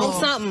 Watch the movie.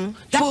 Something.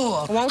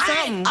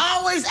 I ain't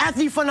always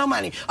asking you for no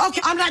money.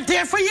 Okay, I'm not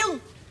there for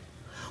you.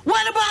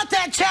 What about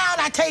that child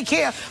I take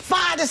care of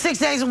 5 to 6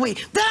 days a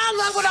week? That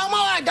I love with all my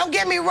heart, don't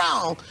get me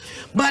wrong.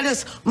 But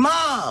it's,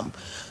 Mom,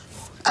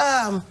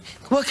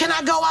 well, can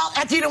I go out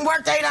after you done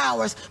worked 8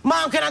 hours?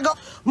 Mom, can I go?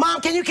 Mom,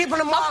 can you keep her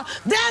tomorrow?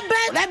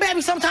 That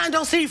baby sometimes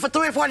don't see you for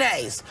 3 or 4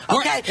 days.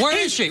 Okay? Where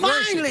is she?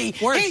 Finally,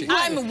 Where is she?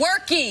 I'm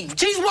working.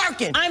 She's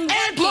working. I'm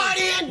and working.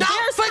 partying.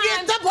 Don't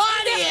forget the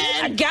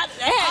partying. I got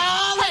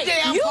all the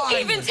damn you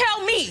partying. even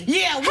tell me.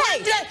 Yeah,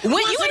 when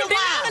you ain't been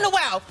out in a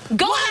while,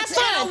 go have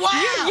fun.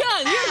 You're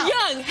young. You're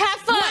young.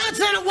 Have fun. Once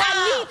in a while.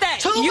 I need that.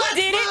 Too you much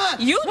did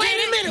fun. it. You Wait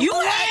did a minute. it. You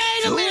Wait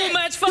had a minute. too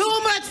much fun. Too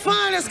much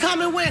fun is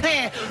coming with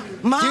her.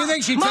 Mom, Do you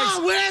think she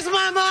Mom, where's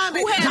my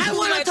mommy? I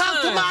want to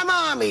talk to my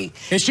mommy.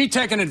 Is she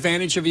taking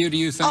advantage of you, do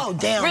you think? Oh,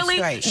 damn Really?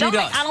 straight. She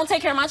does. I don't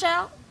take care of my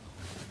child?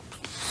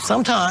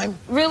 Sometime.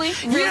 Really?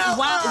 You know,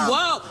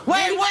 Whoa. Wait.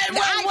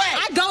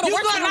 I go to You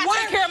work go and I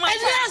take care of my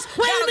child.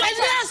 Wait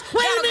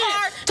a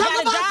minute.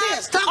 Talk about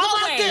this. Talk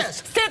about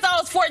this. Since I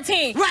was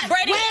 14. Right.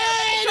 Brady, Wait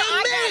a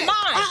minute.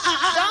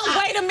 Don't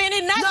wait a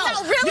minute. No,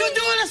 really. you're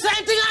doing the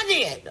same thing I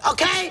did,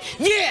 okay?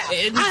 Yeah.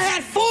 I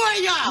had 4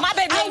 of y'all. My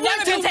baby ain't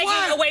never been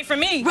taken away from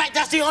me. Right,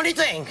 that's the only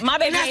thing. My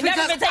baby ain't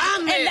never been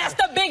taken, and that's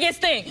the biggest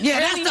thing. Yeah,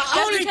 that's the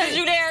only because thing.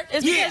 you there.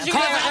 It's because you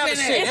there.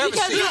 It's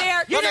because you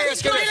there. You done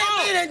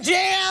been in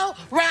jail,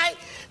 right?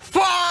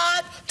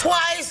 Fraud,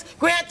 twice,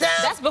 grand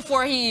theft. That's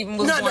before he even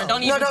was born.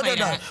 Don't even play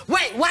that.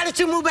 Wait, why did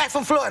you move back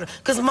from Florida?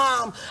 Because,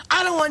 Mom,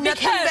 I don't want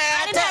nothing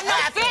bad to happen. I didn't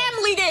have no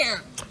family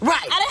there.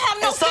 Right. I didn't have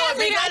no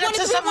family there. I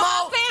wanted to be with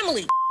my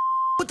family.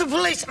 With the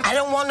police, I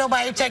don't want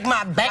nobody to take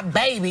my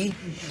baby.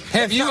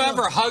 Have you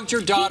ever hugged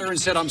your daughter and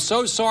said, I'm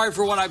so sorry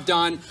for what I've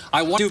done,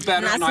 I want to do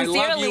better, and I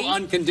love you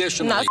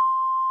unconditionally?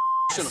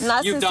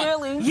 Not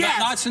sincerely. Yes.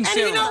 Not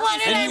sincerely. And you know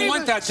what? And you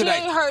want that today.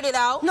 She ain't heard it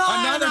out. No,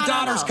 Another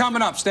daughter's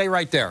coming up. Stay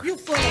right there.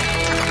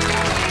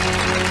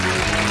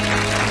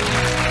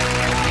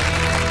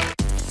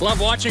 Love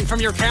watching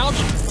from your couch?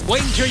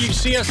 Wait until you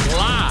see us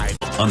live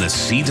on the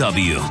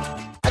CW.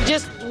 I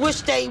just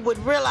wish they would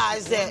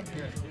realize that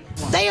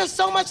they are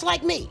so much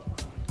like me,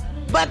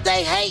 but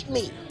they hate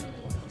me.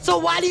 So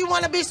why do you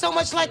want to be so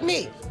much like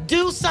me?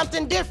 Do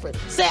something different.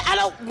 Say, I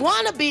don't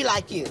want to be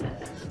like you.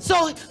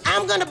 So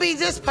I'm going to be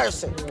this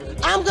person.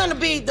 I'm going to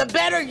be the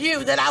better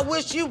you that I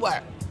wish you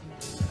were.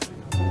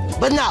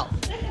 But no,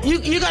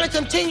 you're going to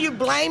continue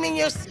blaming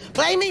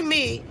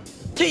me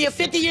till you're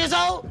 50 years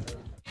old?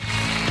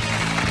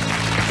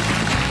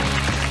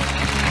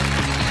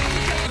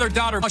 Other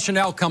daughter,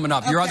 Chanel, coming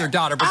up. Your other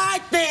daughter. But I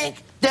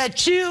think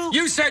that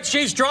you said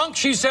she's drunk.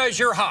 She says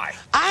you're high.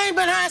 I ain't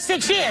been high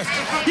 6 years.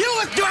 You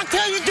was drunk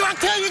till you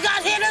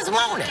got here this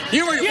morning.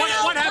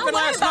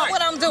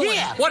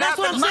 What That's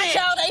what happened? I'm My saying.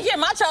 child ain't here.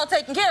 My child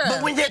taken care of.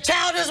 But when your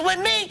child is with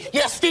me,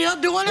 you're still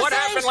doing the What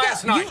same happened stuff.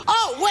 last night?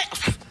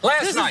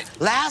 Last night.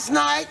 Last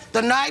night,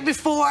 the night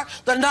before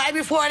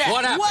that.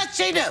 What happened? What'd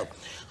she do?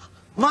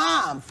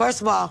 Mom,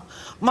 first of all,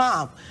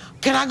 Mom,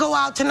 can I go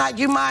out tonight?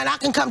 You mind? I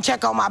can come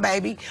check on my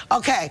baby.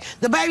 Okay.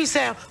 The baby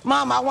said,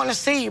 Mom, I want to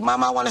see you.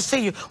 Mom, I want to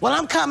see you. Well,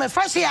 I'm coming.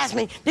 First he asked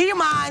me, do you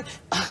mind?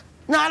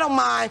 No, I don't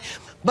mind.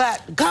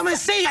 But come and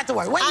see you after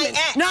work. Wait a minute.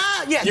 No,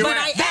 yeah. You but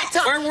asked. that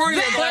time. Where were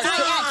you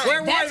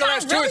the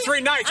last 2 or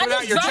 3 nights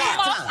without your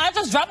child? I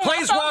just dropped him off.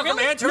 Please welcome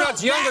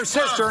Antoinette's younger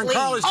sister and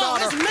Carla's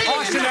daughter,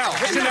 Chanel.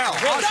 Chanel,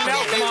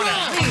 come on in.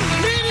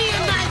 Many a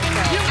night.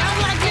 I'm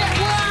like that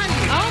one.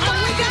 Oh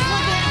my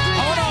God.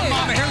 Hold on,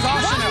 Mama. Here's Why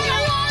Chanel.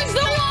 are you always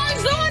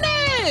doing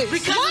this?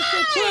 Because it's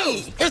the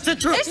truth. It's the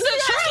truth. It's the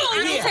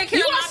truth.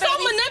 You are so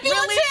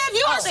manipulative.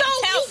 You are so.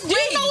 Do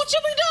you know what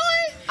you be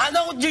doing? I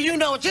know. Do you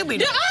know what you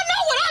be doing? I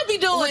know what I be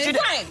doing. What you do?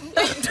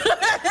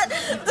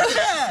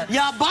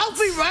 Y'all both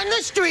be running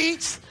the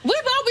streets. We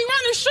both be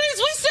running the streets.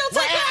 We still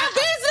take care of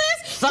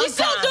business. We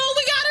still do what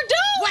we gotta do.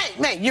 Wait,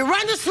 man, you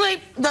run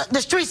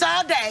the streets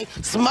all day,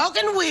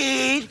 smoking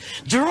weed,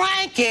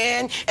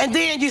 drinking, and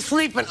then you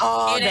sleeping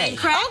all day. Ain't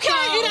crack, okay,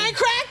 it ain't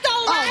crack though,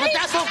 Oh, right? but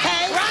that's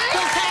okay. Right?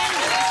 It's okay.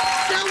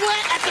 You know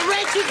what? At the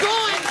rate you're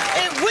going,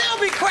 it will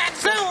be cracked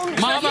soon.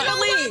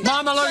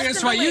 Mama, look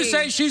this way. You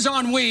say she's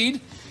on weed.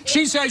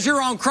 She says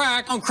you're on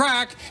crack,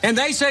 and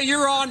they say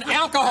you're on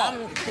alcohol.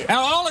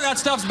 Now, all of that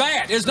stuff's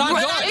bad. It's not good.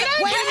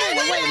 Wait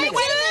a minute.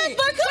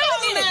 But come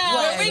on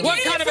now.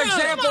 What kind of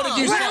example did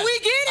you say? Where we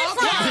get it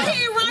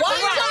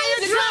from?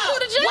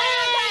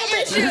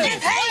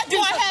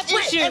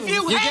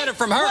 You get it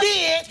from her.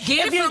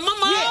 Get it from my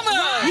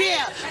mama.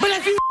 Yeah, but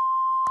if you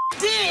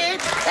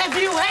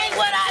hate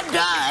what I've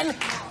done,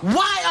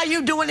 why are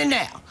you doing it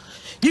now?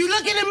 You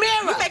look in the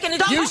mirror.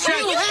 You said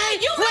wait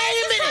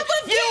a minute.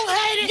 You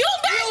hate it. You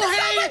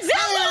made the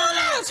on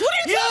us. What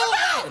are you talking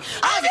about?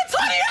 I have a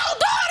 20-year-old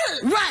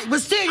daughter. Right, but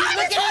still, you look in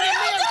the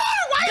mirror.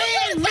 Why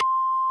you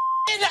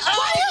in the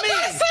old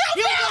men.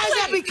 You guys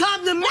have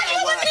become the men. Why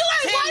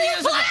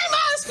you blame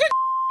us for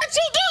what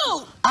you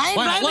do? I ain't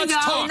blaming Let's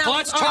y'all. talk.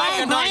 Let's talk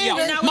and not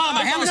yell. Mama,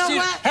 have a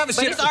seat. Have a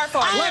seat. It's our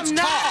fault. Let's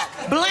talk.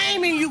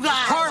 Blaming you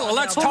guys. Carla,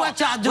 let's for talk. what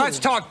y'all do. Let's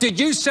talk. Did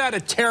you set a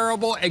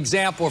terrible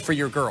example for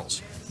your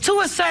girls?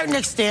 To a certain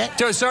extent.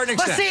 To a certain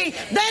extent. But see,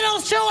 they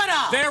don't show it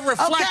off. They're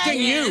reflecting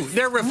you.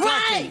 They're reflecting.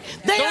 Right.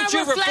 They Don't are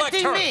you reflect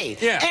reflecting her? me.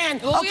 Yeah.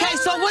 And, okay,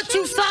 so what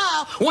you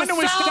saw When do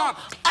we was so stop?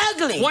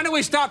 ugly. When do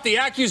we stop the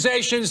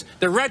accusations,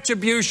 the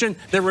retribution,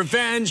 the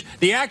revenge,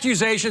 the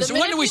accusations?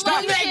 When do we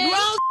stop When they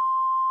grow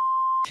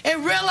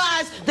and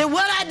realize that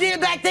what I did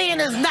back then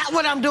is not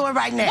what I'm doing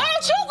right now. Why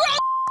don't you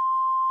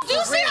grow?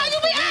 You see how you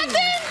be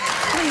acting?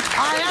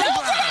 I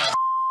am.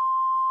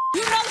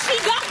 You know she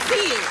got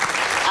kids.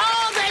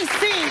 All they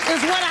see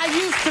is what I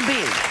used to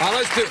be.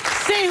 Let's do it.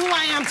 See who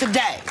I am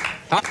today.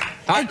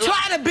 And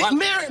try to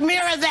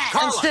mirror that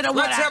Carla, instead of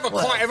what let's have a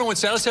quiet. Everyone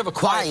say, let's have a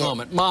quiet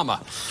moment.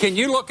 Mama, can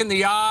you look in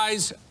the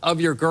eyes of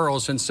your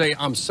girls and say,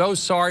 I'm so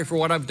sorry for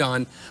what I've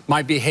done.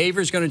 My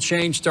behavior is going to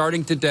change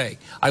starting today.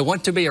 I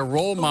want to be a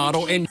role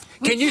model. And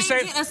can you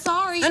say,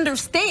 sorry?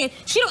 Understand?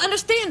 She don't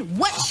understand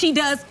what she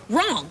does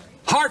wrong.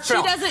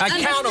 Heartfelt, She doesn't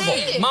accountable.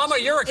 understand it. Mama,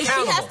 you're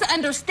accountable. She has to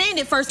understand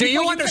it first. Do you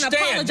before understand?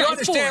 can Do you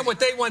understand what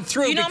they went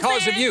through You know what I'm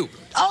because of saying? you?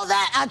 Oh,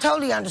 that I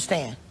totally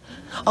understand.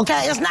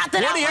 Okay, it's not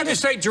that What do you have to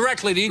say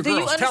directly to these Do you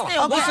girls? Tell them.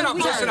 understand Listen why up,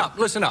 we listen are- up,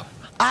 listen up.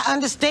 I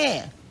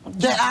understand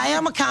that I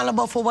am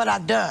accountable for what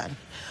I've done.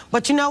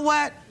 But you know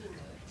what?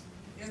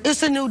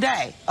 It's a new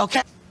day,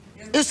 okay?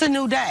 It's a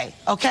new day,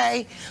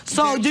 okay?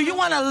 So do you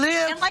want to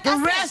live the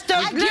rest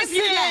of...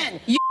 Listen!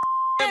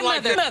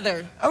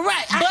 Mother. All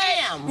right, I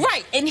am.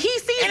 Right, and he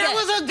sees And that. I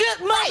was a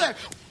good mother,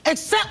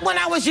 except when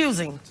I was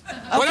using.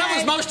 Well, that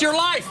was most of your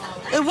life.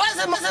 It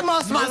wasn't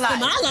most of my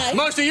life.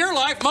 Most of your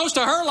life, most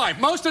of her life,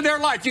 most of their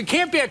life. You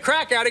can't be a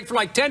crack addict for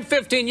like 10,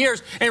 15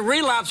 years and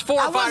relapse 4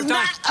 or 5 times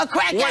not a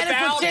crack addict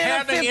for without 10 or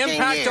having 15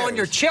 impact years. on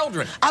your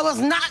children. I was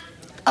not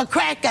a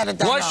crack addict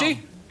that Was long. she?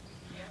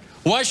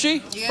 Was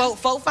she? Yeah.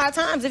 4, 5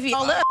 times if you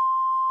all up.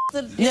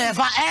 Yeah, if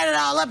I add it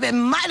all up, it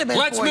might have been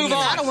Let's 4 move years.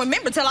 on. I don't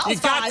remember till I was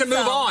You got 5. to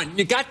move on.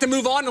 You got to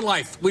move on in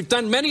life. We've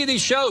done many of these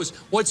shows.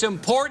 What's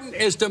important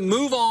is to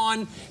move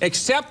on,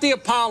 accept the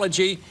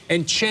apology,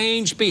 and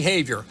change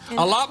behavior.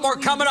 A lot more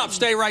coming up.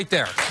 Stay right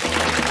there.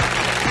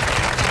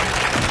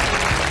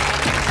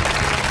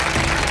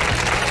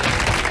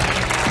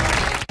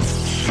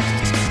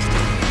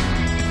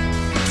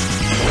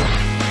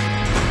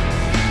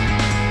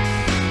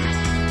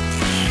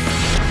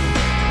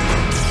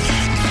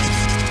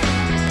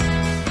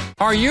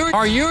 Are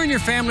you and your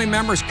family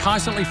members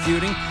constantly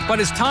feuding, but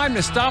it's time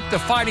to stop the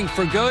fighting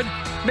for good?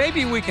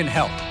 Maybe we can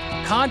help.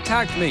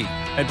 Contact me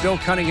at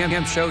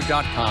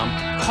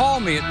BillCunninghamShow.com. Call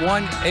me at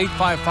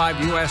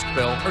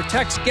 1-855-US-BILL or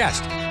text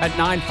guest at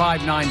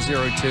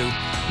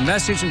 95902.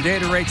 Message and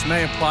data rates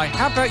may apply.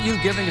 How about you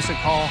giving us a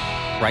call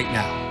right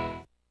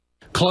now?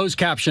 Closed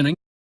captioning.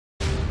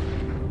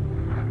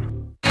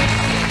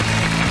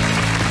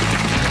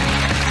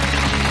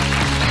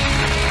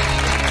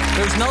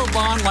 There's no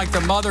bond like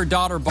the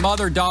mother-daughter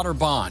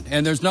bond,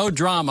 and there's no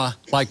drama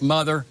like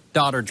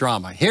mother-daughter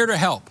drama. Here to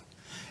help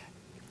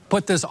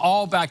put this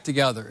all back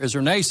together is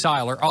Renee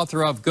Seiler,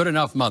 author of Good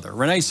Enough Mother.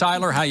 Renee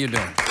Seiler, how you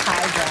doing?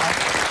 Hi,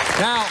 Josh.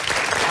 Now,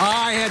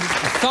 I had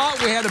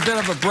thought we had a bit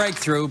of a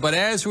breakthrough, but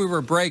as we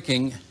were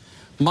breaking,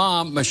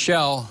 Mom,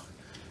 Michelle,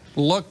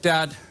 looked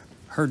at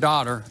her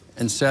daughter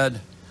and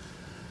said,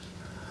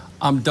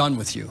 "I'm done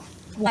with you."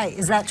 Wait,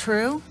 is that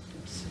true?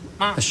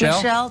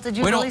 Michelle, did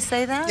you really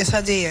say that? Yes,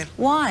 I did.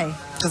 Why?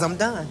 Because I'm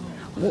done.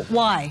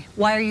 Why?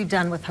 Why are you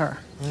done with her?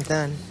 I'm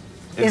done.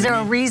 Is there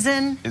a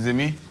reason? Is it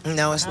me?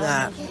 No, it's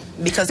not.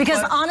 Because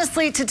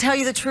honestly, to tell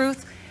you the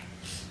truth,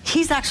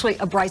 he's actually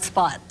a bright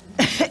spot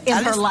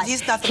in her life.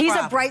 He's not the He's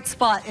problem. a bright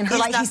spot in her He's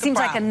life. not He the seems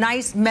like a problem.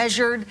 nice,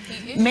 measured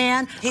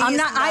man.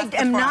 I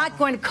am not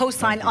going to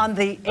co-sign on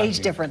the age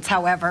difference,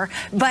 however,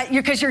 but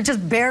because you're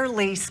just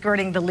barely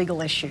skirting the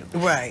legal issue.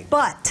 Right.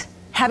 But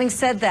having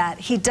said that,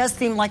 he does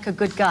seem like a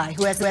good guy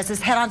who has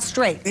his head on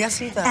straight. Yes,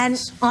 he does.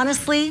 And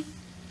honestly,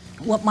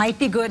 what might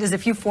be good is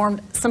if you formed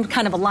some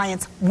kind of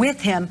alliance with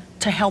him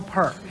to help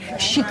her.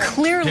 She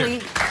clearly...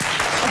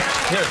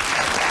 Here.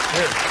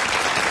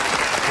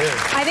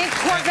 I think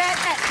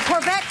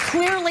Corvette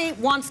clearly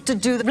wants to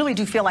really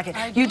do feel like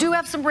it. You do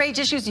have some rage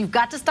issues. You've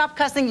got to stop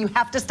cussing. You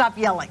have to stop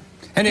yelling.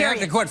 And you have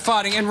to quit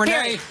fighting. And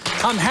Renee,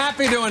 I'm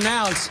happy to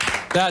announce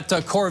that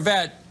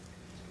Corvette,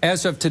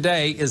 as of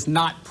today, is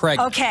not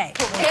pregnant. Okay.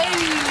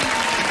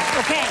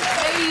 Okay.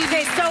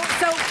 So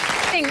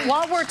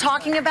while we're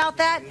talking about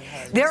that,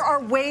 there are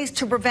ways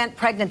to prevent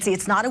pregnancy.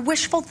 It's not a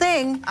wishful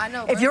thing. I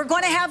know. If you're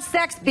going to have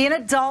sex, be an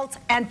adult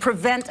and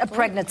prevent a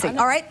pregnancy.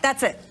 All right?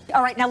 That's it.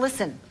 All right, now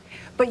listen.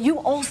 But you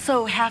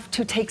also have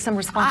to take some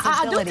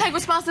responsibility. I do take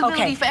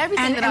responsibility for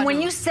everything that I and when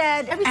do. you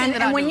said,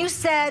 Everything you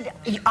said,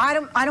 I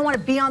don't want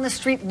to be on the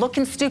street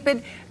looking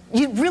stupid,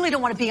 you really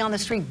don't want to be on the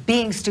street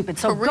being stupid.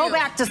 So For go real.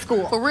 back to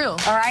school. For real.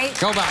 All right?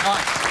 Go back. All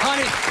right.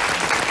 Honey,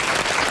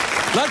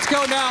 let's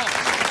go now.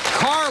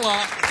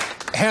 Carla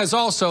has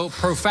also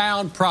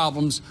profound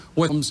problems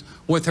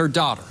with her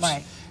daughters.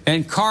 Right.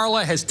 And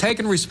Carla has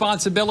taken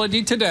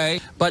responsibility today,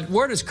 but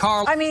where does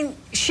Carla... I mean,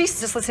 she's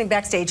just listening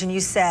backstage, and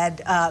you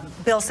said,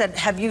 Bill said,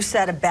 have you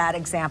set a bad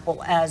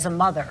example as a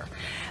mother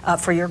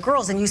for your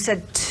girls? And you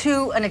said,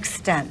 to an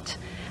extent.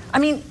 I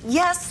mean,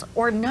 yes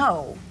or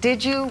no?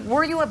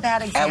 Were you a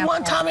bad example? At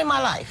one time in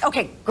my life.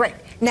 Okay, great.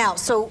 Now,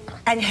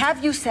 and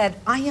have you said,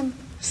 I am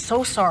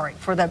so sorry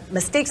for the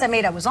mistakes I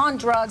made. I was on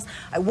drugs.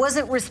 I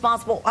wasn't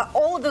responsible.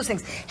 All of those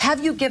things.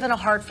 Have you given a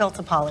heartfelt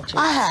apology?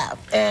 I have.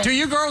 And Do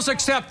you girls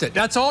accept it?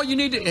 That's all you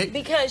need to...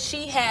 Because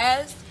she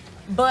has,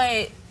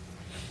 but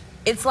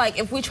it's like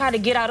if we try to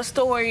get out a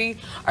story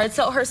or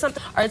tell her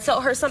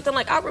something,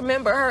 like I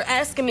remember her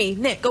asking me,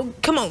 Nick,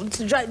 come on,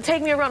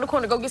 take me around the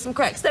corner, go get some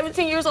crack.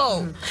 17 years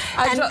old.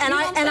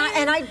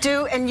 I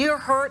do, and you're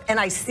hurt, and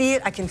I see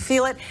it, I can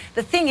feel it.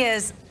 The thing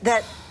is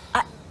that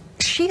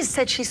she has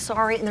said she's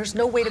sorry, and there's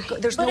no way to go.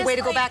 There's no way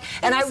to go back.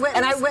 And I went.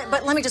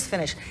 But let me just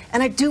finish.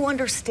 And I do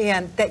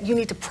understand that you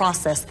need to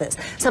process this.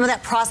 Some of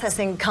that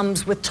processing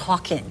comes with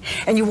talking,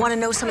 and you want to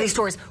know some of these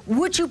stories.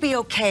 Would you be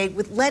okay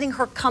with letting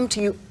her come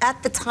to you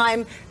at the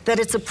time that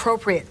it's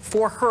appropriate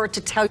for her to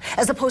tell you,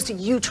 as opposed to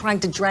you trying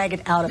to drag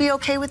it out of? Be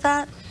okay with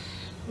that?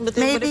 But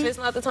Maybe. But if it's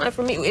not the time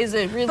for me, is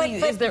it really?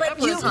 Is there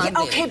ever a time?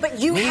 Okay, but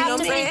you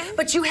have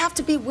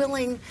to be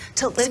willing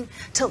to meet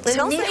her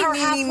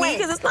halfway.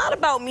 Because it's not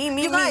about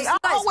me. Guys,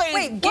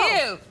 always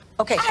give.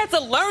 Okay. I had to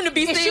learn to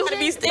be stingy. To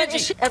be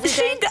stingy. Every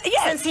day?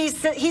 Yes.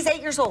 Since he's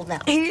 8 years old now.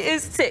 He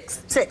is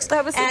 6. 6. I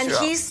have a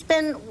 6-year-old.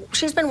 And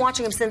she's been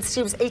watching him since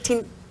he was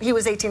 18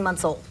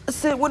 months old. I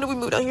said, when did we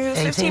move down here?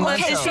 15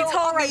 months. Okay, And she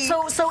told me.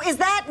 So is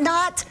that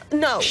not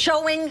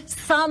showing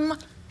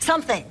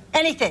something,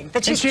 anything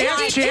that And she's she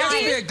has to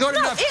be a good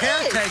enough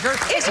caretaker.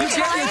 You give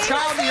your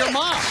child to your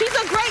mom. She's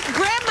a great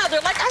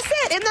grandmother, like I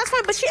said, and that's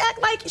fine. But she act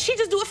like she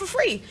just do it for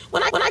free.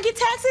 When I get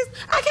taxes,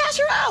 I cash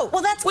her out.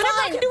 Well, that's Whenever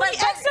fine. I can do any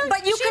extra,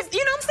 but you could,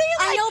 you know what I'm saying?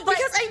 I know, but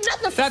because ain't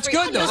nothing for That's free.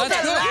 good, though. That's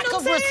good. You know what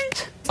I'm saying?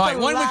 All right,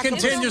 when we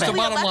continue, is the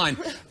bottom line.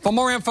 For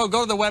more info,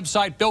 go to the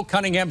website,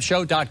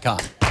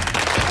 BillCunninghamShow.com.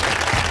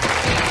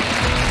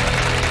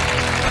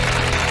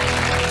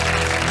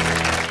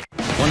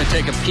 Want to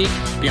take a peek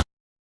beyond?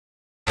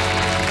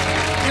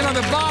 You know,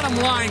 the bottom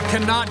line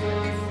cannot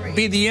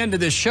be the end of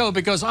this show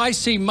because I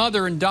see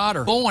mother and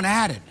daughter going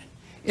at it.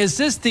 Is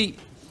this the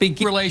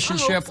beginning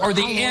relationship or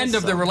the end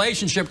of the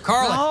relationship,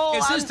 Carla? No,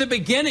 is this the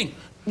beginning?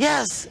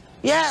 Yes.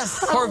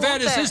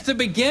 Corvette, is this the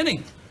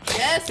beginning?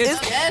 Yes,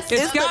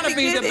 It's got to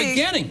be the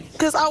beginning.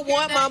 Because I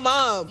want my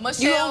mom.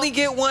 Michelle, you only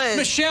get one.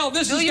 Michelle,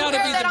 this has do you got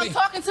hear to be that? the I'm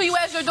talking to you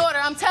as your daughter.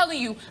 I'm telling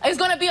you, it's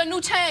going to be a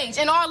new change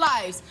in our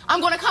lives.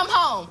 I'm going to come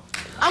home.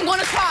 I'm going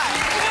to try.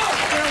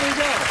 There we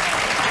go.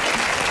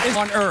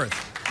 On earth.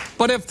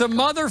 But if the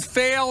mother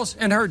fails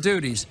in her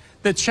duties,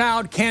 the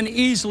child can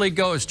easily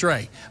go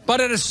astray. But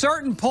at a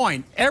certain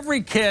point,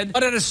 every kid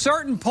has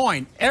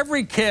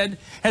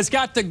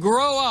got to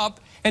grow up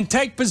and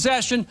take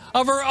possession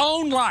of her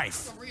own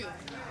life.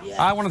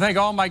 I want to thank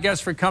all my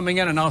guests for coming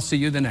in, and I'll see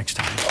you the next time.